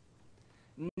mentors.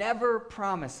 Never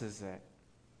promises it,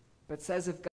 but says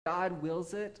if God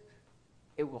wills it,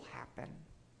 it will happen.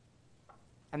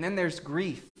 And then there's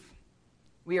grief.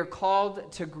 We are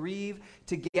called to grieve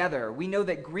together. We know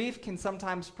that grief can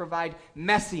sometimes provide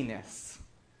messiness.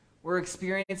 We're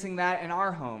experiencing that in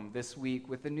our home this week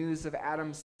with the news of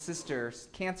Adam's sister's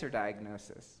cancer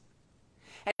diagnosis.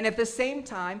 And at the same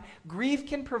time, grief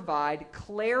can provide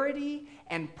clarity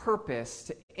and purpose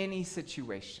to any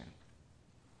situation.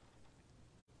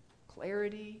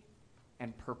 Clarity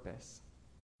and purpose.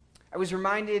 I was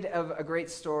reminded of a great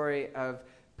story of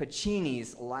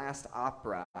Puccini's last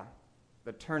opera,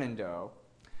 The Turandot.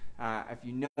 If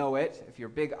you know it, if you're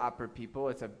big opera people,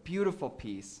 it's a beautiful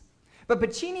piece. But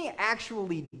Puccini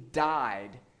actually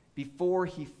died before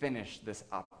he finished this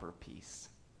opera piece.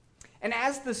 And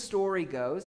as the story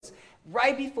goes,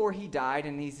 right before he died,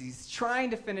 and he's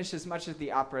trying to finish as much of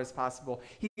the opera as possible,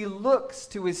 he looks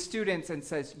to his students and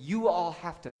says, you all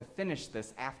have to finish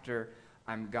this after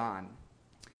I'm gone.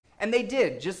 And they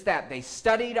did just that. They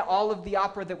studied all of the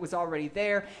opera that was already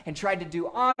there and tried to do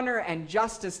honor and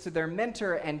justice to their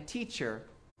mentor and teacher.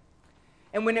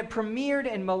 And when it premiered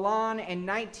in Milan in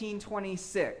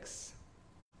 1926,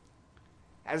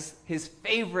 as his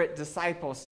favorite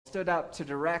disciple stood up to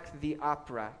direct the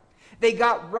opera, they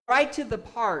got right to the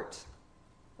part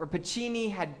where Puccini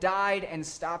had died and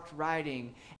stopped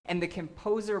writing, and the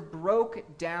composer broke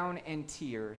down in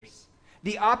tears.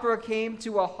 The opera came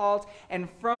to a halt, and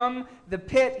from the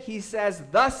pit he says,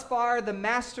 thus far the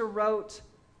master wrote,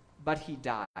 but he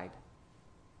died.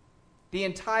 The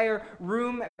entire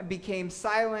room became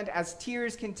silent as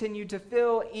tears continued to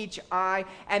fill each eye,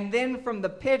 and then from the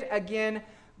pit again,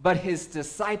 but his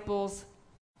disciples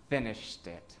finished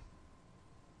it.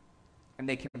 And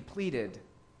they completed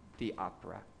the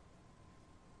opera.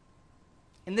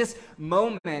 In this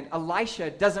moment,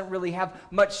 Elisha doesn't really have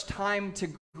much time to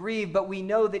grieve, but we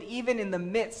know that even in the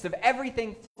midst of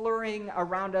everything flurrying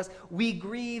around us, we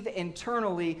grieve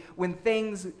internally when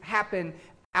things happen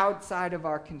outside of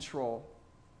our control.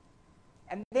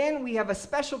 And then we have a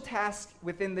special task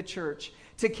within the church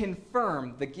to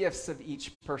confirm the gifts of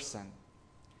each person.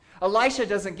 Elisha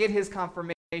doesn't get his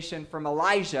confirmation from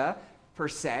Elijah, per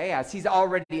se, as he's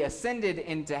already ascended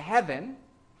into heaven.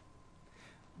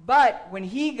 But when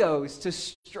he goes to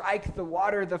strike the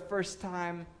water the first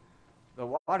time,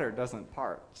 the water doesn't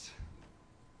part.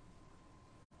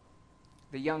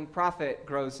 The young prophet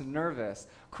grows nervous,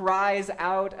 cries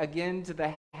out again to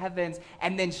the heavens,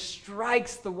 and then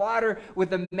strikes the water with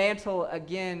the mantle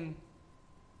again.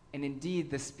 And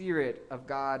indeed, the Spirit of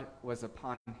God was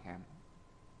upon him.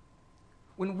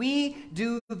 When we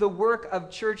do the work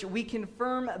of church, we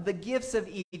confirm the gifts of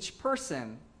each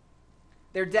person,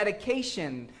 their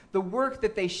dedication, the work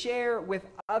that they share with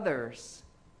others.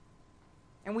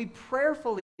 And we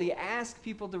prayerfully ask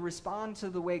people to respond to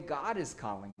the way God is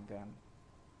calling them.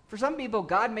 For some people,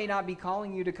 God may not be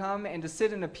calling you to come and to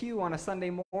sit in a pew on a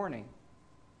Sunday morning.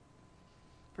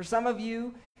 For some of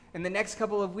you, in the next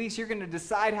couple of weeks, you're going to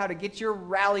decide how to get your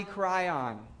rally cry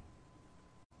on.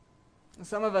 And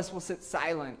some of us will sit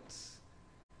silent,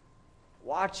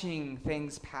 watching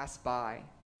things pass by.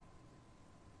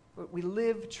 But we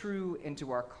live true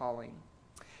into our calling.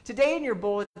 Today in your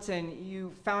bulletin,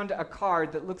 you found a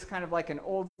card that looks kind of like an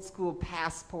old school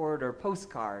passport or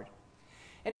postcard.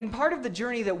 And part of the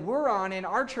journey that we're on in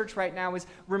our church right now is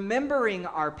remembering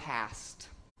our past,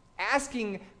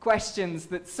 asking questions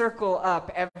that circle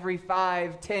up every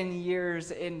 5-10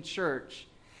 years in church.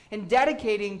 and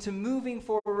dedicating to moving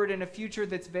forward in a future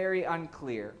that's very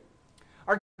unclear.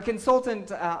 Our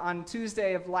consultant on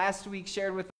Tuesday of last week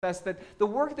shared with us that the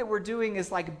work that we're doing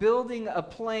is like building a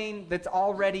plane that's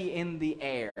already in the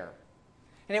air.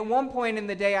 And at one point in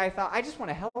the day, I thought, I just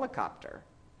want a helicopter.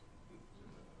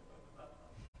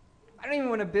 I don't even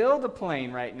want to build a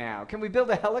plane right now. Can we build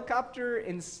a helicopter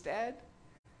instead?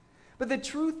 But the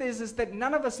truth is that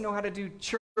none of us know how to do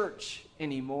church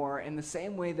anymore in the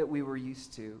same way that we were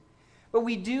used to. But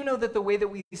we do know that the way that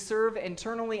we serve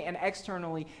internally and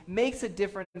externally makes a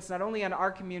difference not only in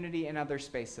our community and other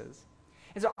spaces.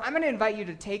 And so I'm going to invite you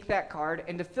to take that card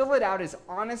and to fill it out as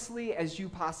honestly as you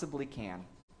possibly can.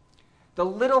 The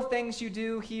little things you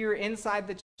do here inside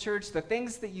the church, the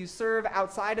things that you serve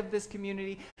outside of this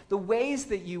community, the ways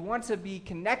that you want to be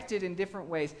connected in different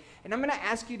ways. And I'm going to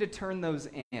ask you to turn those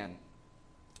in.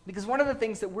 Because one of the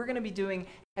things that we're going to be doing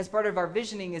as part of our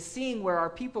visioning is seeing where our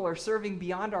people are serving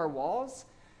beyond our walls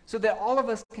so that all of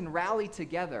us can rally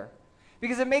together.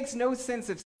 Because it makes no sense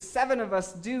if 7 of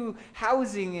us do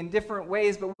housing in different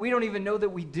ways, but we don't even know that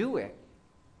we do it,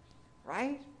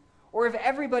 right? Or if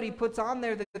everybody puts on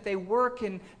there that they work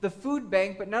in the food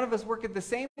bank, but none of us work at the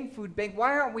same food bank,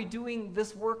 why aren't we doing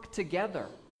this work together?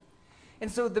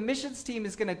 And so the missions team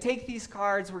is going to take these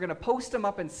cards, we're going to post them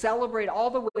up and celebrate all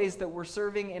the ways that we're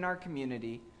serving in our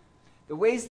community. The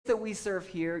ways that we serve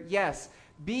here, yes,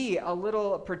 be a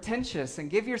little pretentious and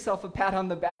give yourself a pat on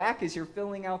the back as you're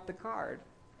filling out the card.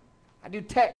 I do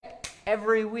tech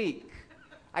every week.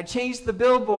 I change the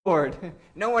billboard.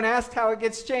 No one asked how it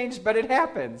gets changed, but it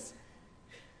happens.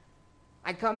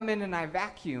 I come in and I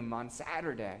vacuum on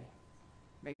Saturday,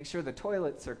 make sure the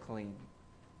toilets are clean.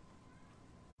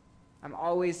 I'm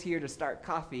always here to start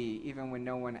coffee even when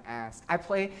no one asks. I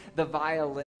play the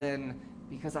violin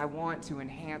because I want to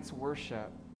enhance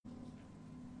worship.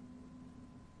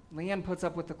 Leanne puts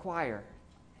up with the choir.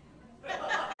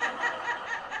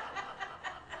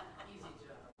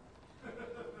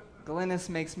 Glennis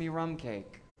makes me rum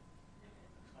cake.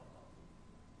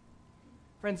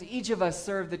 Friends, each of us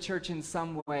serve the church in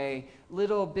some way,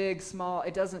 little, big, small,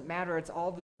 it doesn't matter. It's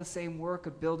all the same work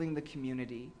of building the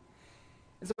community.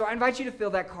 And so I invite you to fill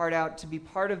that card out to be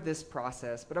part of this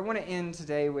process. But I want to end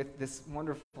today with this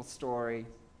wonderful story.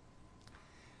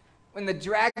 When the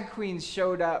drag queens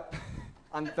showed up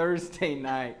on Thursday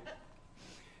night,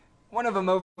 one of them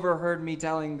overheard me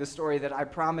telling the story that I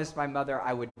promised my mother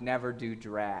I would never do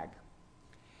drag.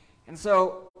 And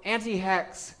so Auntie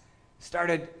Hex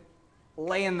started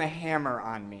laying the hammer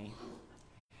on me,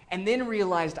 and then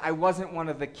realized I wasn't one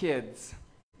of the kids.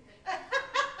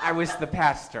 I was the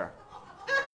pastor.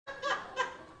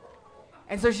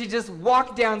 And so she just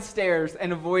walked downstairs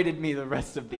and avoided me the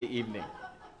rest of the evening.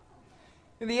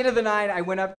 At the end of the night, I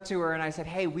went up to her and I said,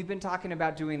 hey, we've been talking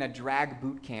about doing a drag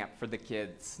boot camp for the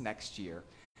kids next year.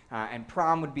 And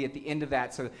prom would be at the end of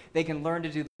that, so they can learn to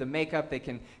do the makeup. They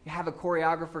can have a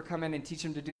choreographer come in and teach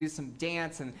them to do some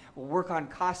dance, and we'll work on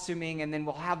costuming, and then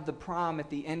we'll have the prom at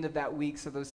the end of that week so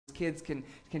those kids can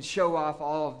show off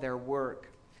all of their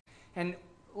work. And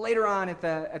later on at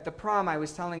the prom, I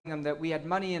was telling them that we had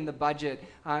money in the budget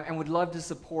and would love to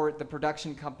support the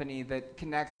production company that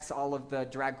connects all of the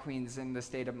drag queens in the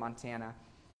state of Montana.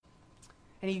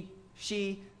 And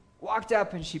she walked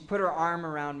up and she put her arm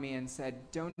around me and said,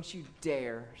 don't you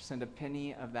dare send a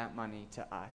penny of that money to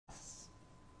us.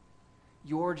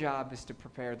 Your job is to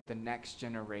prepare the next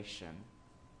generation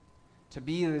to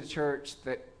be the church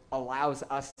that allows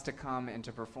us to come and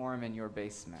to perform in your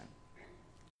basement.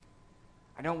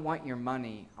 I don't want your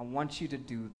money. I want you to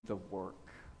do the work.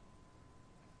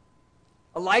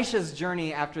 Elisha's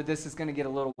journey after this is going to get a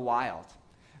little wild.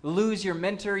 Lose your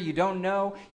mentor, you don't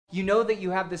know. You know that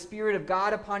you have the Spirit of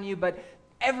God upon you, but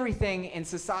everything in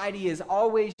society is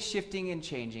always shifting and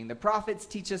changing. The prophets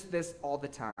teach us this all the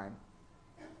time.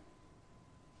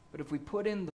 But if we put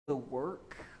in the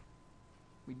work,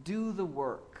 we do the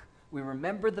work, we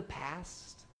remember the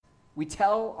past, we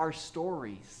tell our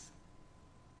stories,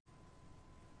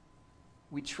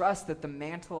 we trust that the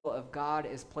mantle of God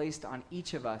is placed on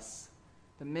each of us,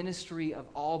 the ministry of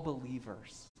all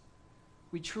believers,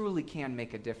 we truly can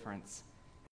make a difference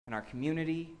in our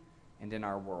community and in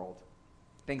our world.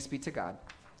 Thanks be to God.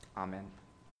 Amen.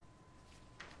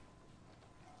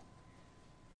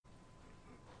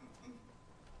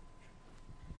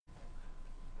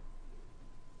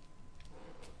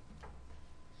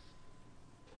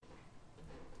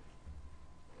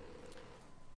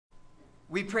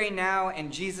 We pray now in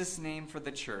Jesus' name for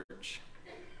the church,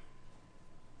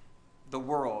 the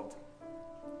world,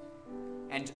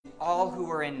 and all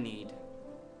who are in need,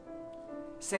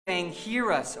 saying,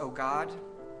 hear us, O God.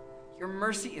 Your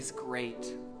mercy is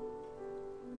great.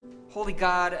 Holy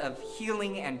God of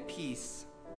healing and peace,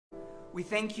 we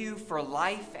thank you for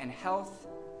life and health,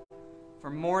 for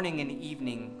morning and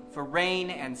evening, for rain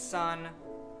and sun,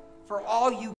 for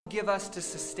all you give us to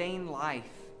sustain life,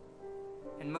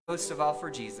 and most of all for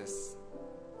Jesus,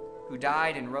 who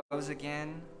died and rose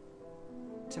again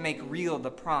to make real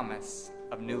the promise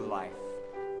of new life.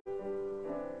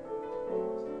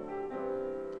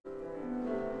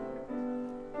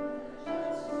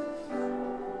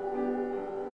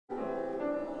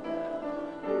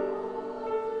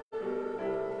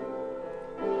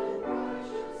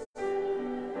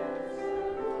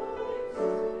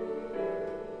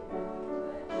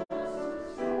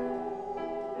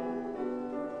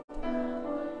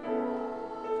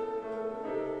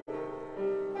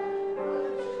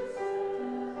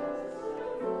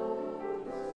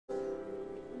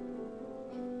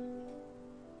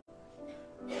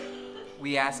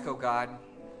 We ask, O God,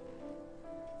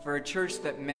 for a church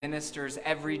that ministers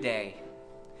every day,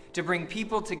 to bring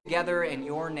people together in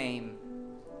your name,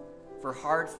 for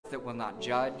hearts that will not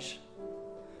judge,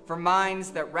 for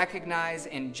minds that recognize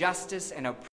injustice and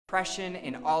oppression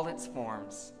in all its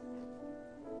forms,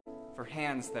 for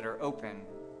hands that are open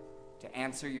to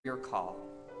answer your call.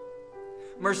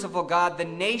 Merciful God, the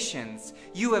nations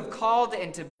you have called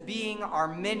into being are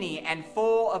many and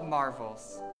full of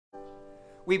marvels.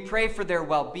 We pray for their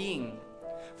well-being,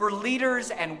 for leaders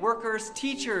and workers,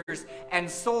 teachers and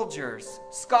soldiers,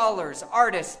 scholars,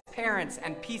 artists, parents,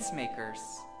 and peacemakers,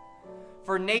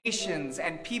 for nations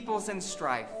and peoples in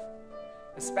strife,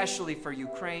 especially for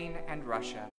Ukraine and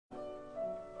Russia,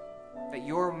 that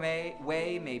your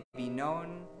way may be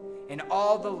known in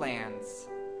all the lands,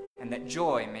 and that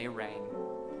joy may reign.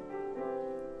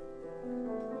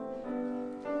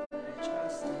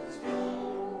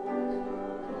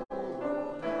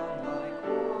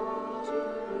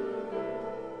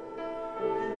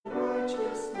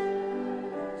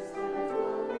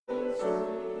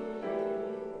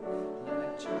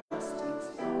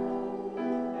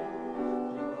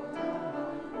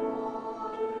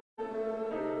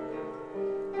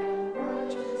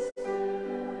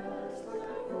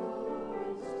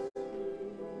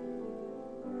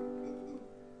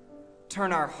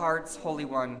 Turn our hearts, Holy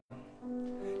One,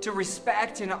 to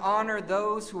respect and honor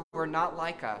those who are not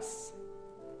like us.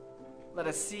 Let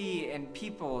us see in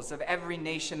peoples of every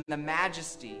nation the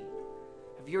majesty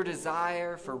of your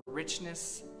desire for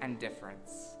richness and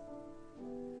difference.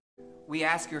 We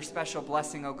ask your special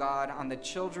blessing, O God, on the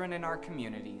children in our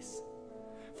communities,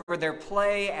 for their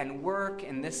play and work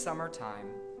in this summertime,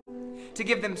 to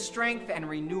give them strength and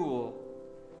renewal,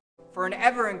 for an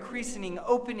ever-increasing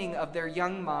opening of their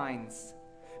young minds,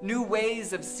 new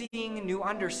ways of seeing, new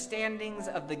understandings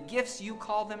of the gifts you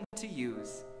call them to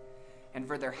use, and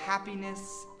for their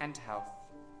happiness and health.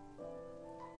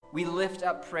 We lift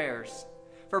up prayers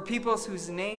for peoples whose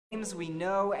names we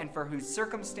know and for whose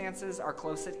circumstances are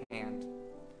close at hand.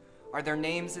 Are there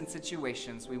names and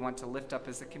situations we want to lift up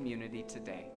as a community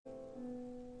today?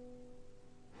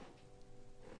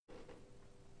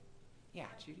 Yeah,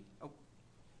 Judy? Oh.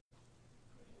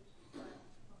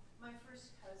 My first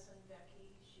cousin, Becky,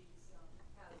 she's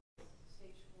has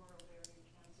stage 4 ovarian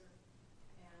cancer,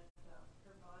 and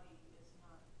her body is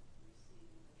not receiving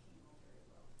the chemo very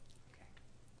well. Okay.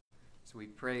 So we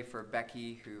pray for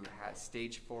Becky, who has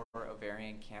stage 4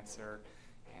 ovarian cancer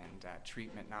and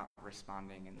treatment not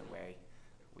responding in the way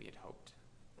we had hoped.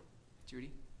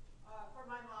 Judy? For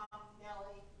my mom,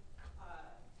 Nellie,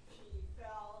 she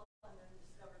fell and then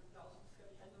discovered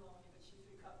pneumonia, but she's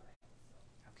recovering. So.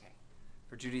 Okay.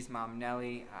 For Judy's mom,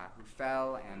 Nellie, who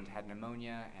fell and had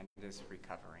pneumonia and is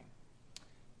recovering.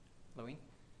 Louie?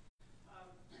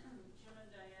 Jim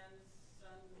and Diane's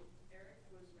son, Eric,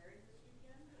 was married this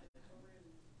weekend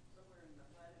somewhere in the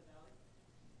Flathead Valley.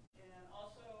 And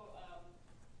also,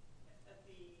 at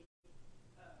the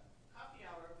coffee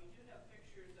hour, we do have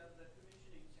pictures of the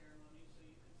commissioning ceremony, so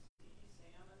you can see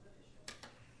Sam and the bishop.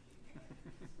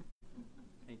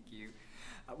 Thank you.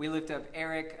 We lift up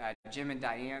Eric, Jim and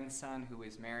Diane's son, who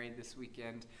is married this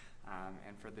weekend,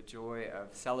 and for the joy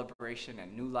of celebration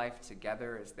and new life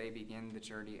together as they begin the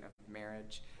journey of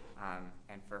marriage,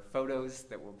 and for photos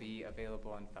that will be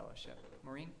available in fellowship.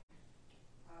 Maureen?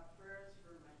 Prayers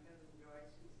for my cousin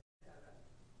Joyce, who's had a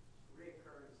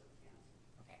reoccurrence of cancer.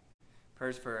 Okay.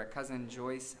 Prayers for a cousin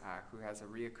Joyce, who has a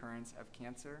reoccurrence of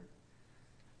cancer.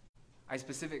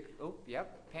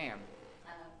 Pam.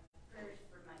 Prayers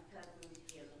for my cousins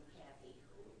Jim and Kathy,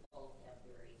 who both have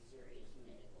very serious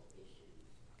medical issues.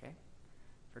 Okay.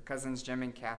 For cousins Jim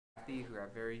and Kathy, who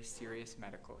have very serious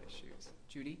medical issues.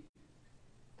 Judy?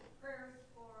 Prayers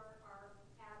for our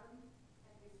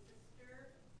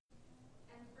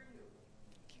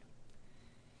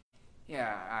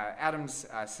Yeah, Adam's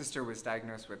sister was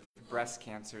diagnosed with breast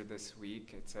cancer this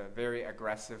week. It's a very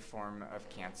aggressive form of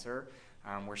cancer.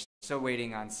 We're still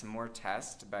waiting on some more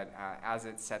tests, but as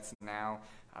it sets now,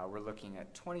 we're looking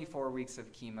at 24 weeks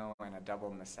of chemo and a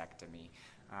double mastectomy.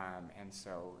 And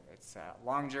so it's a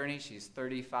long journey. She's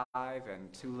 35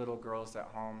 and 2 little girls at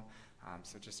home.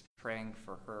 So just praying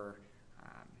for her.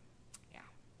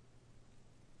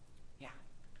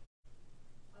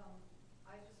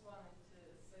 I just wanted to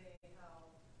say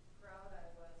how proud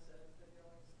I was of the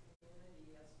Billings community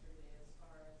yesterday as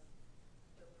far as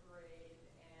the parade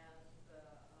and the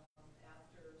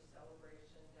after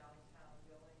celebration downtown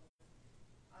Billings.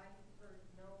 I heard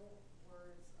no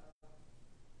words of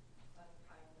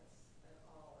unkindness at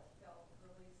all. It felt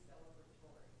really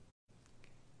celebratory.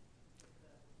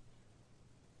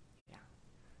 Yeah.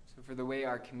 So for the way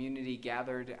our community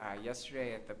gathered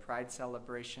yesterday at the Pride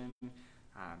celebration,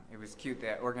 it was cute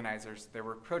that organizers, there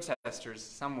were protesters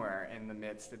somewhere in the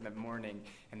midst in the morning,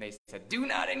 and they said, "Do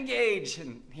not engage!"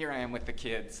 And here I am with the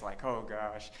kids, like, oh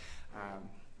gosh,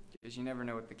 because you never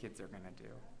know what the kids are going to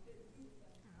do.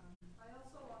 I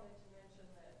also wanted to mention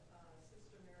that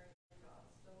Sister Mary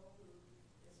Costello, who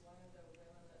is one of the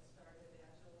women that started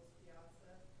Angelus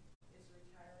Piazza, is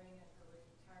retiring, and her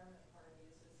retirement party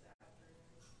is this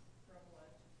afternoon from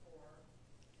 1 to 4,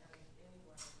 and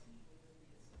anyone in the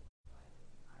community is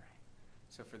invited. All right.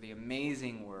 So for the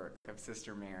amazing work of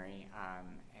Sister Mary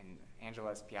and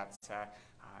Angelus Piazza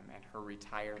and her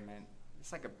retirement,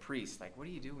 it's like a priest. Like, what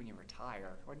do you do when you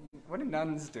retire? What do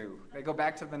nuns do? They go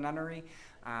back to the nunnery?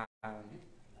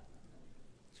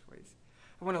 Choice.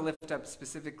 I want to lift up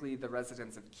specifically the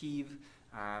residents of Kyiv,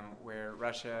 where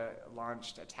Russia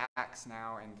launched attacks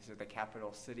now into the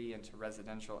capital city, into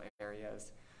residential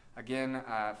areas. Again,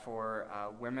 for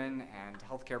women and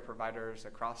healthcare providers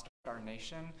across our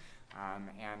nation,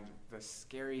 and the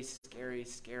scary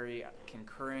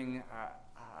concurring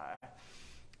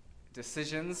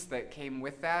decisions that came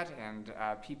with that, and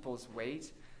people's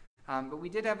weight. But we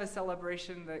did have a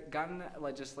celebration that gun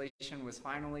legislation was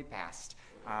finally passed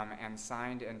and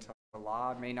signed into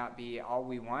law. It may not be all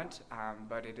we want,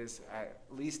 but it is at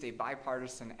least a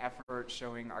bipartisan effort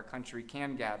showing our country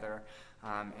can gather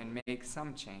and make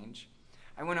some change.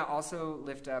 I want to also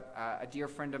lift up a dear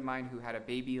friend of mine who had a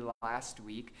baby last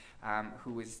week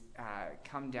who was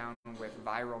come down with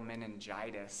viral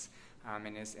meningitis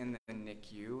and is in the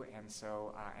NICU, and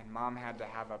so and mom had to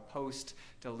have a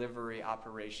post-delivery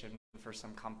operation for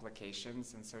some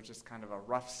complications, and so just kind of a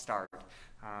rough start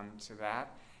to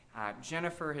that.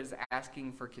 Jennifer is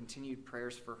asking for continued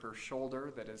prayers for her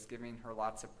shoulder that is giving her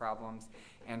lots of problems,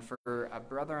 and for a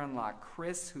brother-in-law,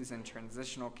 Chris, who's in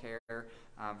transitional care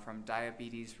from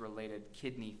diabetes-related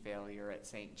kidney failure at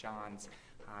St. John's,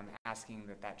 asking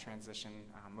that transition,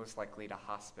 most likely to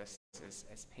hospice,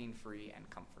 is pain-free and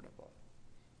comfortable.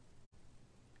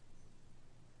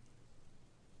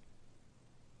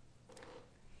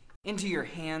 Into your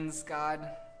hands, God,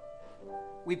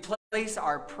 we place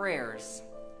our prayers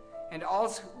and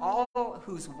all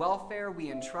whose welfare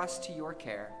we entrust to your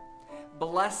care.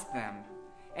 Bless them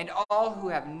and all who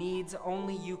have needs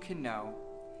only you can know.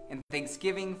 In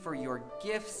thanksgiving for your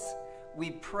gifts,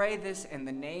 we pray this in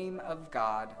the name of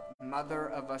God, Mother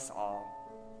of us all.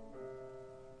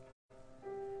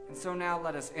 And so now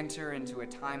let us enter into a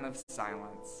time of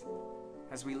silence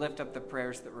as we lift up the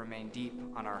prayers that remain deep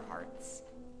on our hearts.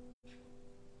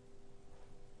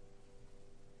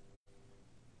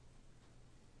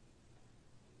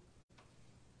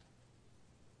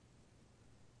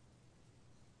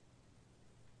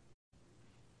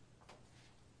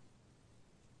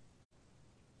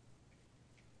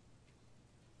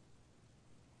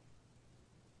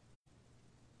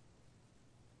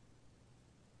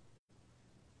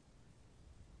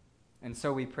 And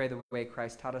so we pray the way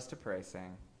Christ taught us to pray,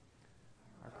 saying,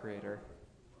 Our Creator,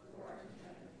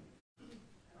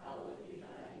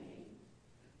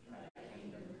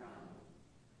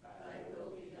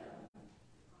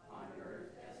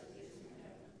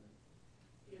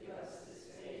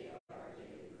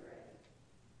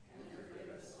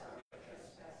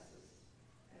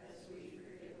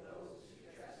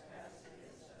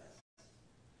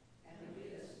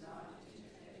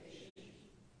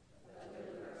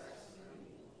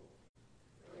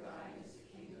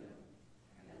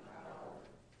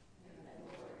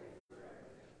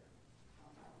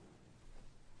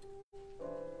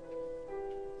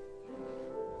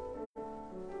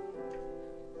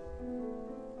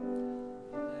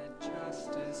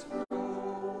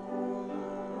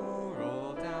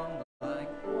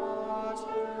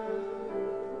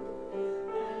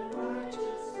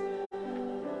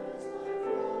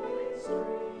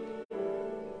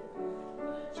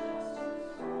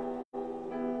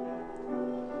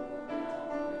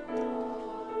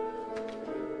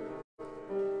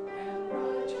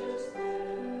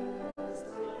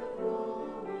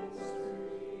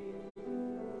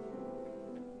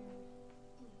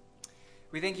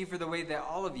 We thank you for the way that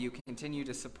all of you continue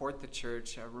to support the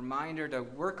church. A reminder to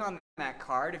work on that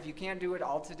card. If you can't do it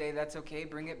all today, that's okay.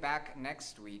 Bring it back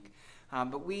next week.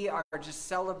 But we are just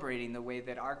celebrating the way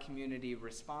that our community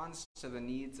responds to the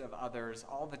needs of others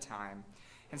all the time.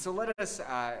 And so let us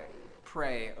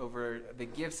pray over the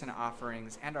gifts and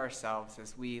offerings and ourselves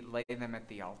as we lay them at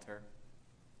the altar.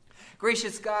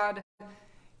 Gracious God,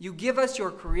 you give us your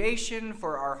creation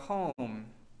for our home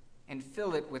and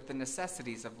fill it with the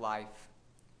necessities of life.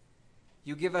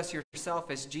 You give us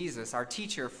yourself as Jesus, our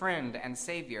teacher, friend, and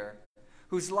Savior,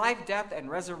 whose life, death,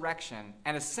 and resurrection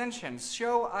and ascension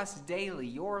show us daily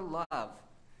your love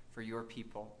for your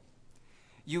people.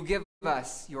 You give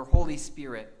us your Holy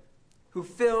Spirit, who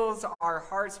fills our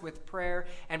hearts with prayer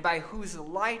and by whose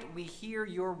light we hear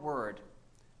your word.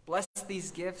 Bless these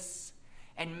gifts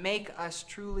and make us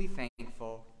truly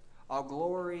thankful. All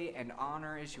glory and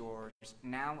honor is yours,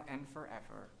 now and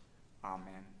forever.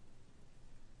 Amen.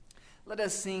 Let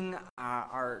us sing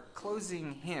our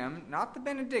closing hymn, not the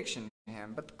benediction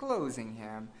hymn, but the closing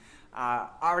hymn,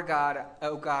 Our God,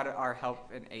 O God, our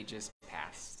help in ages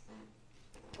past.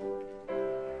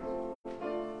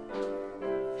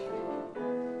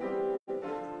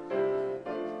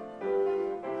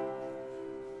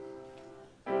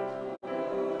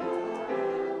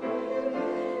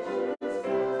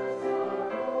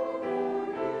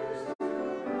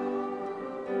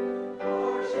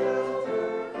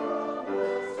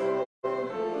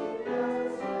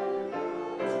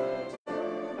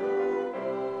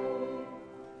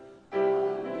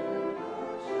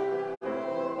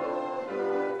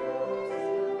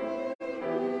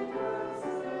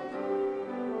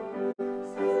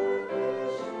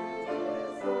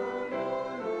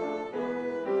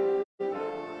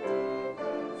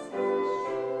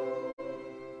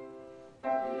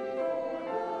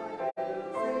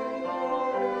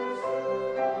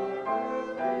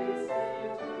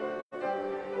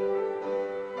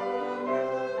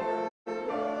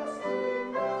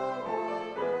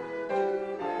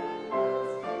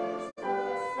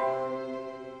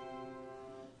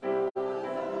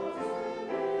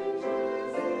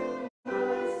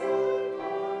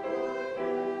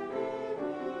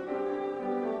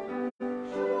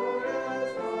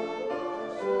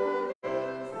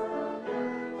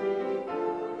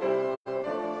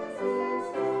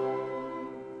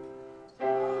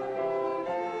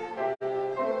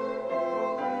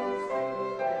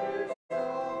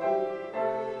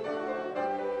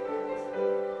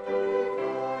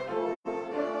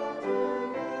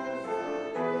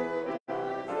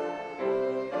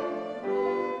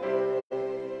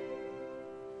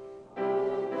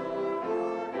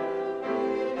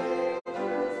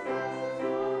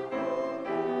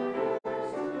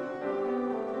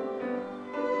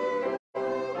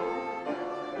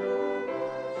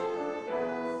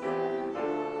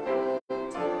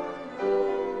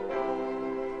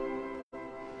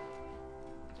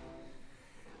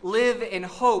 Live in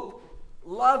hope,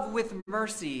 love with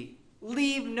mercy,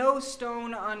 leave no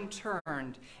stone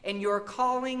unturned in your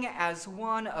calling as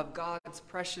one of God's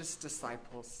precious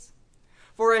disciples.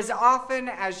 For as often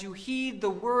as you heed the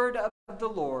word of the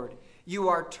Lord, you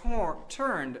are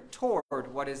turned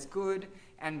toward what is good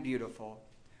and beautiful.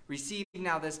 Receive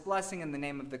now this blessing in the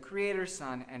name of the Creator,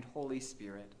 Son, and Holy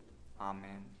Spirit.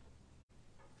 Amen.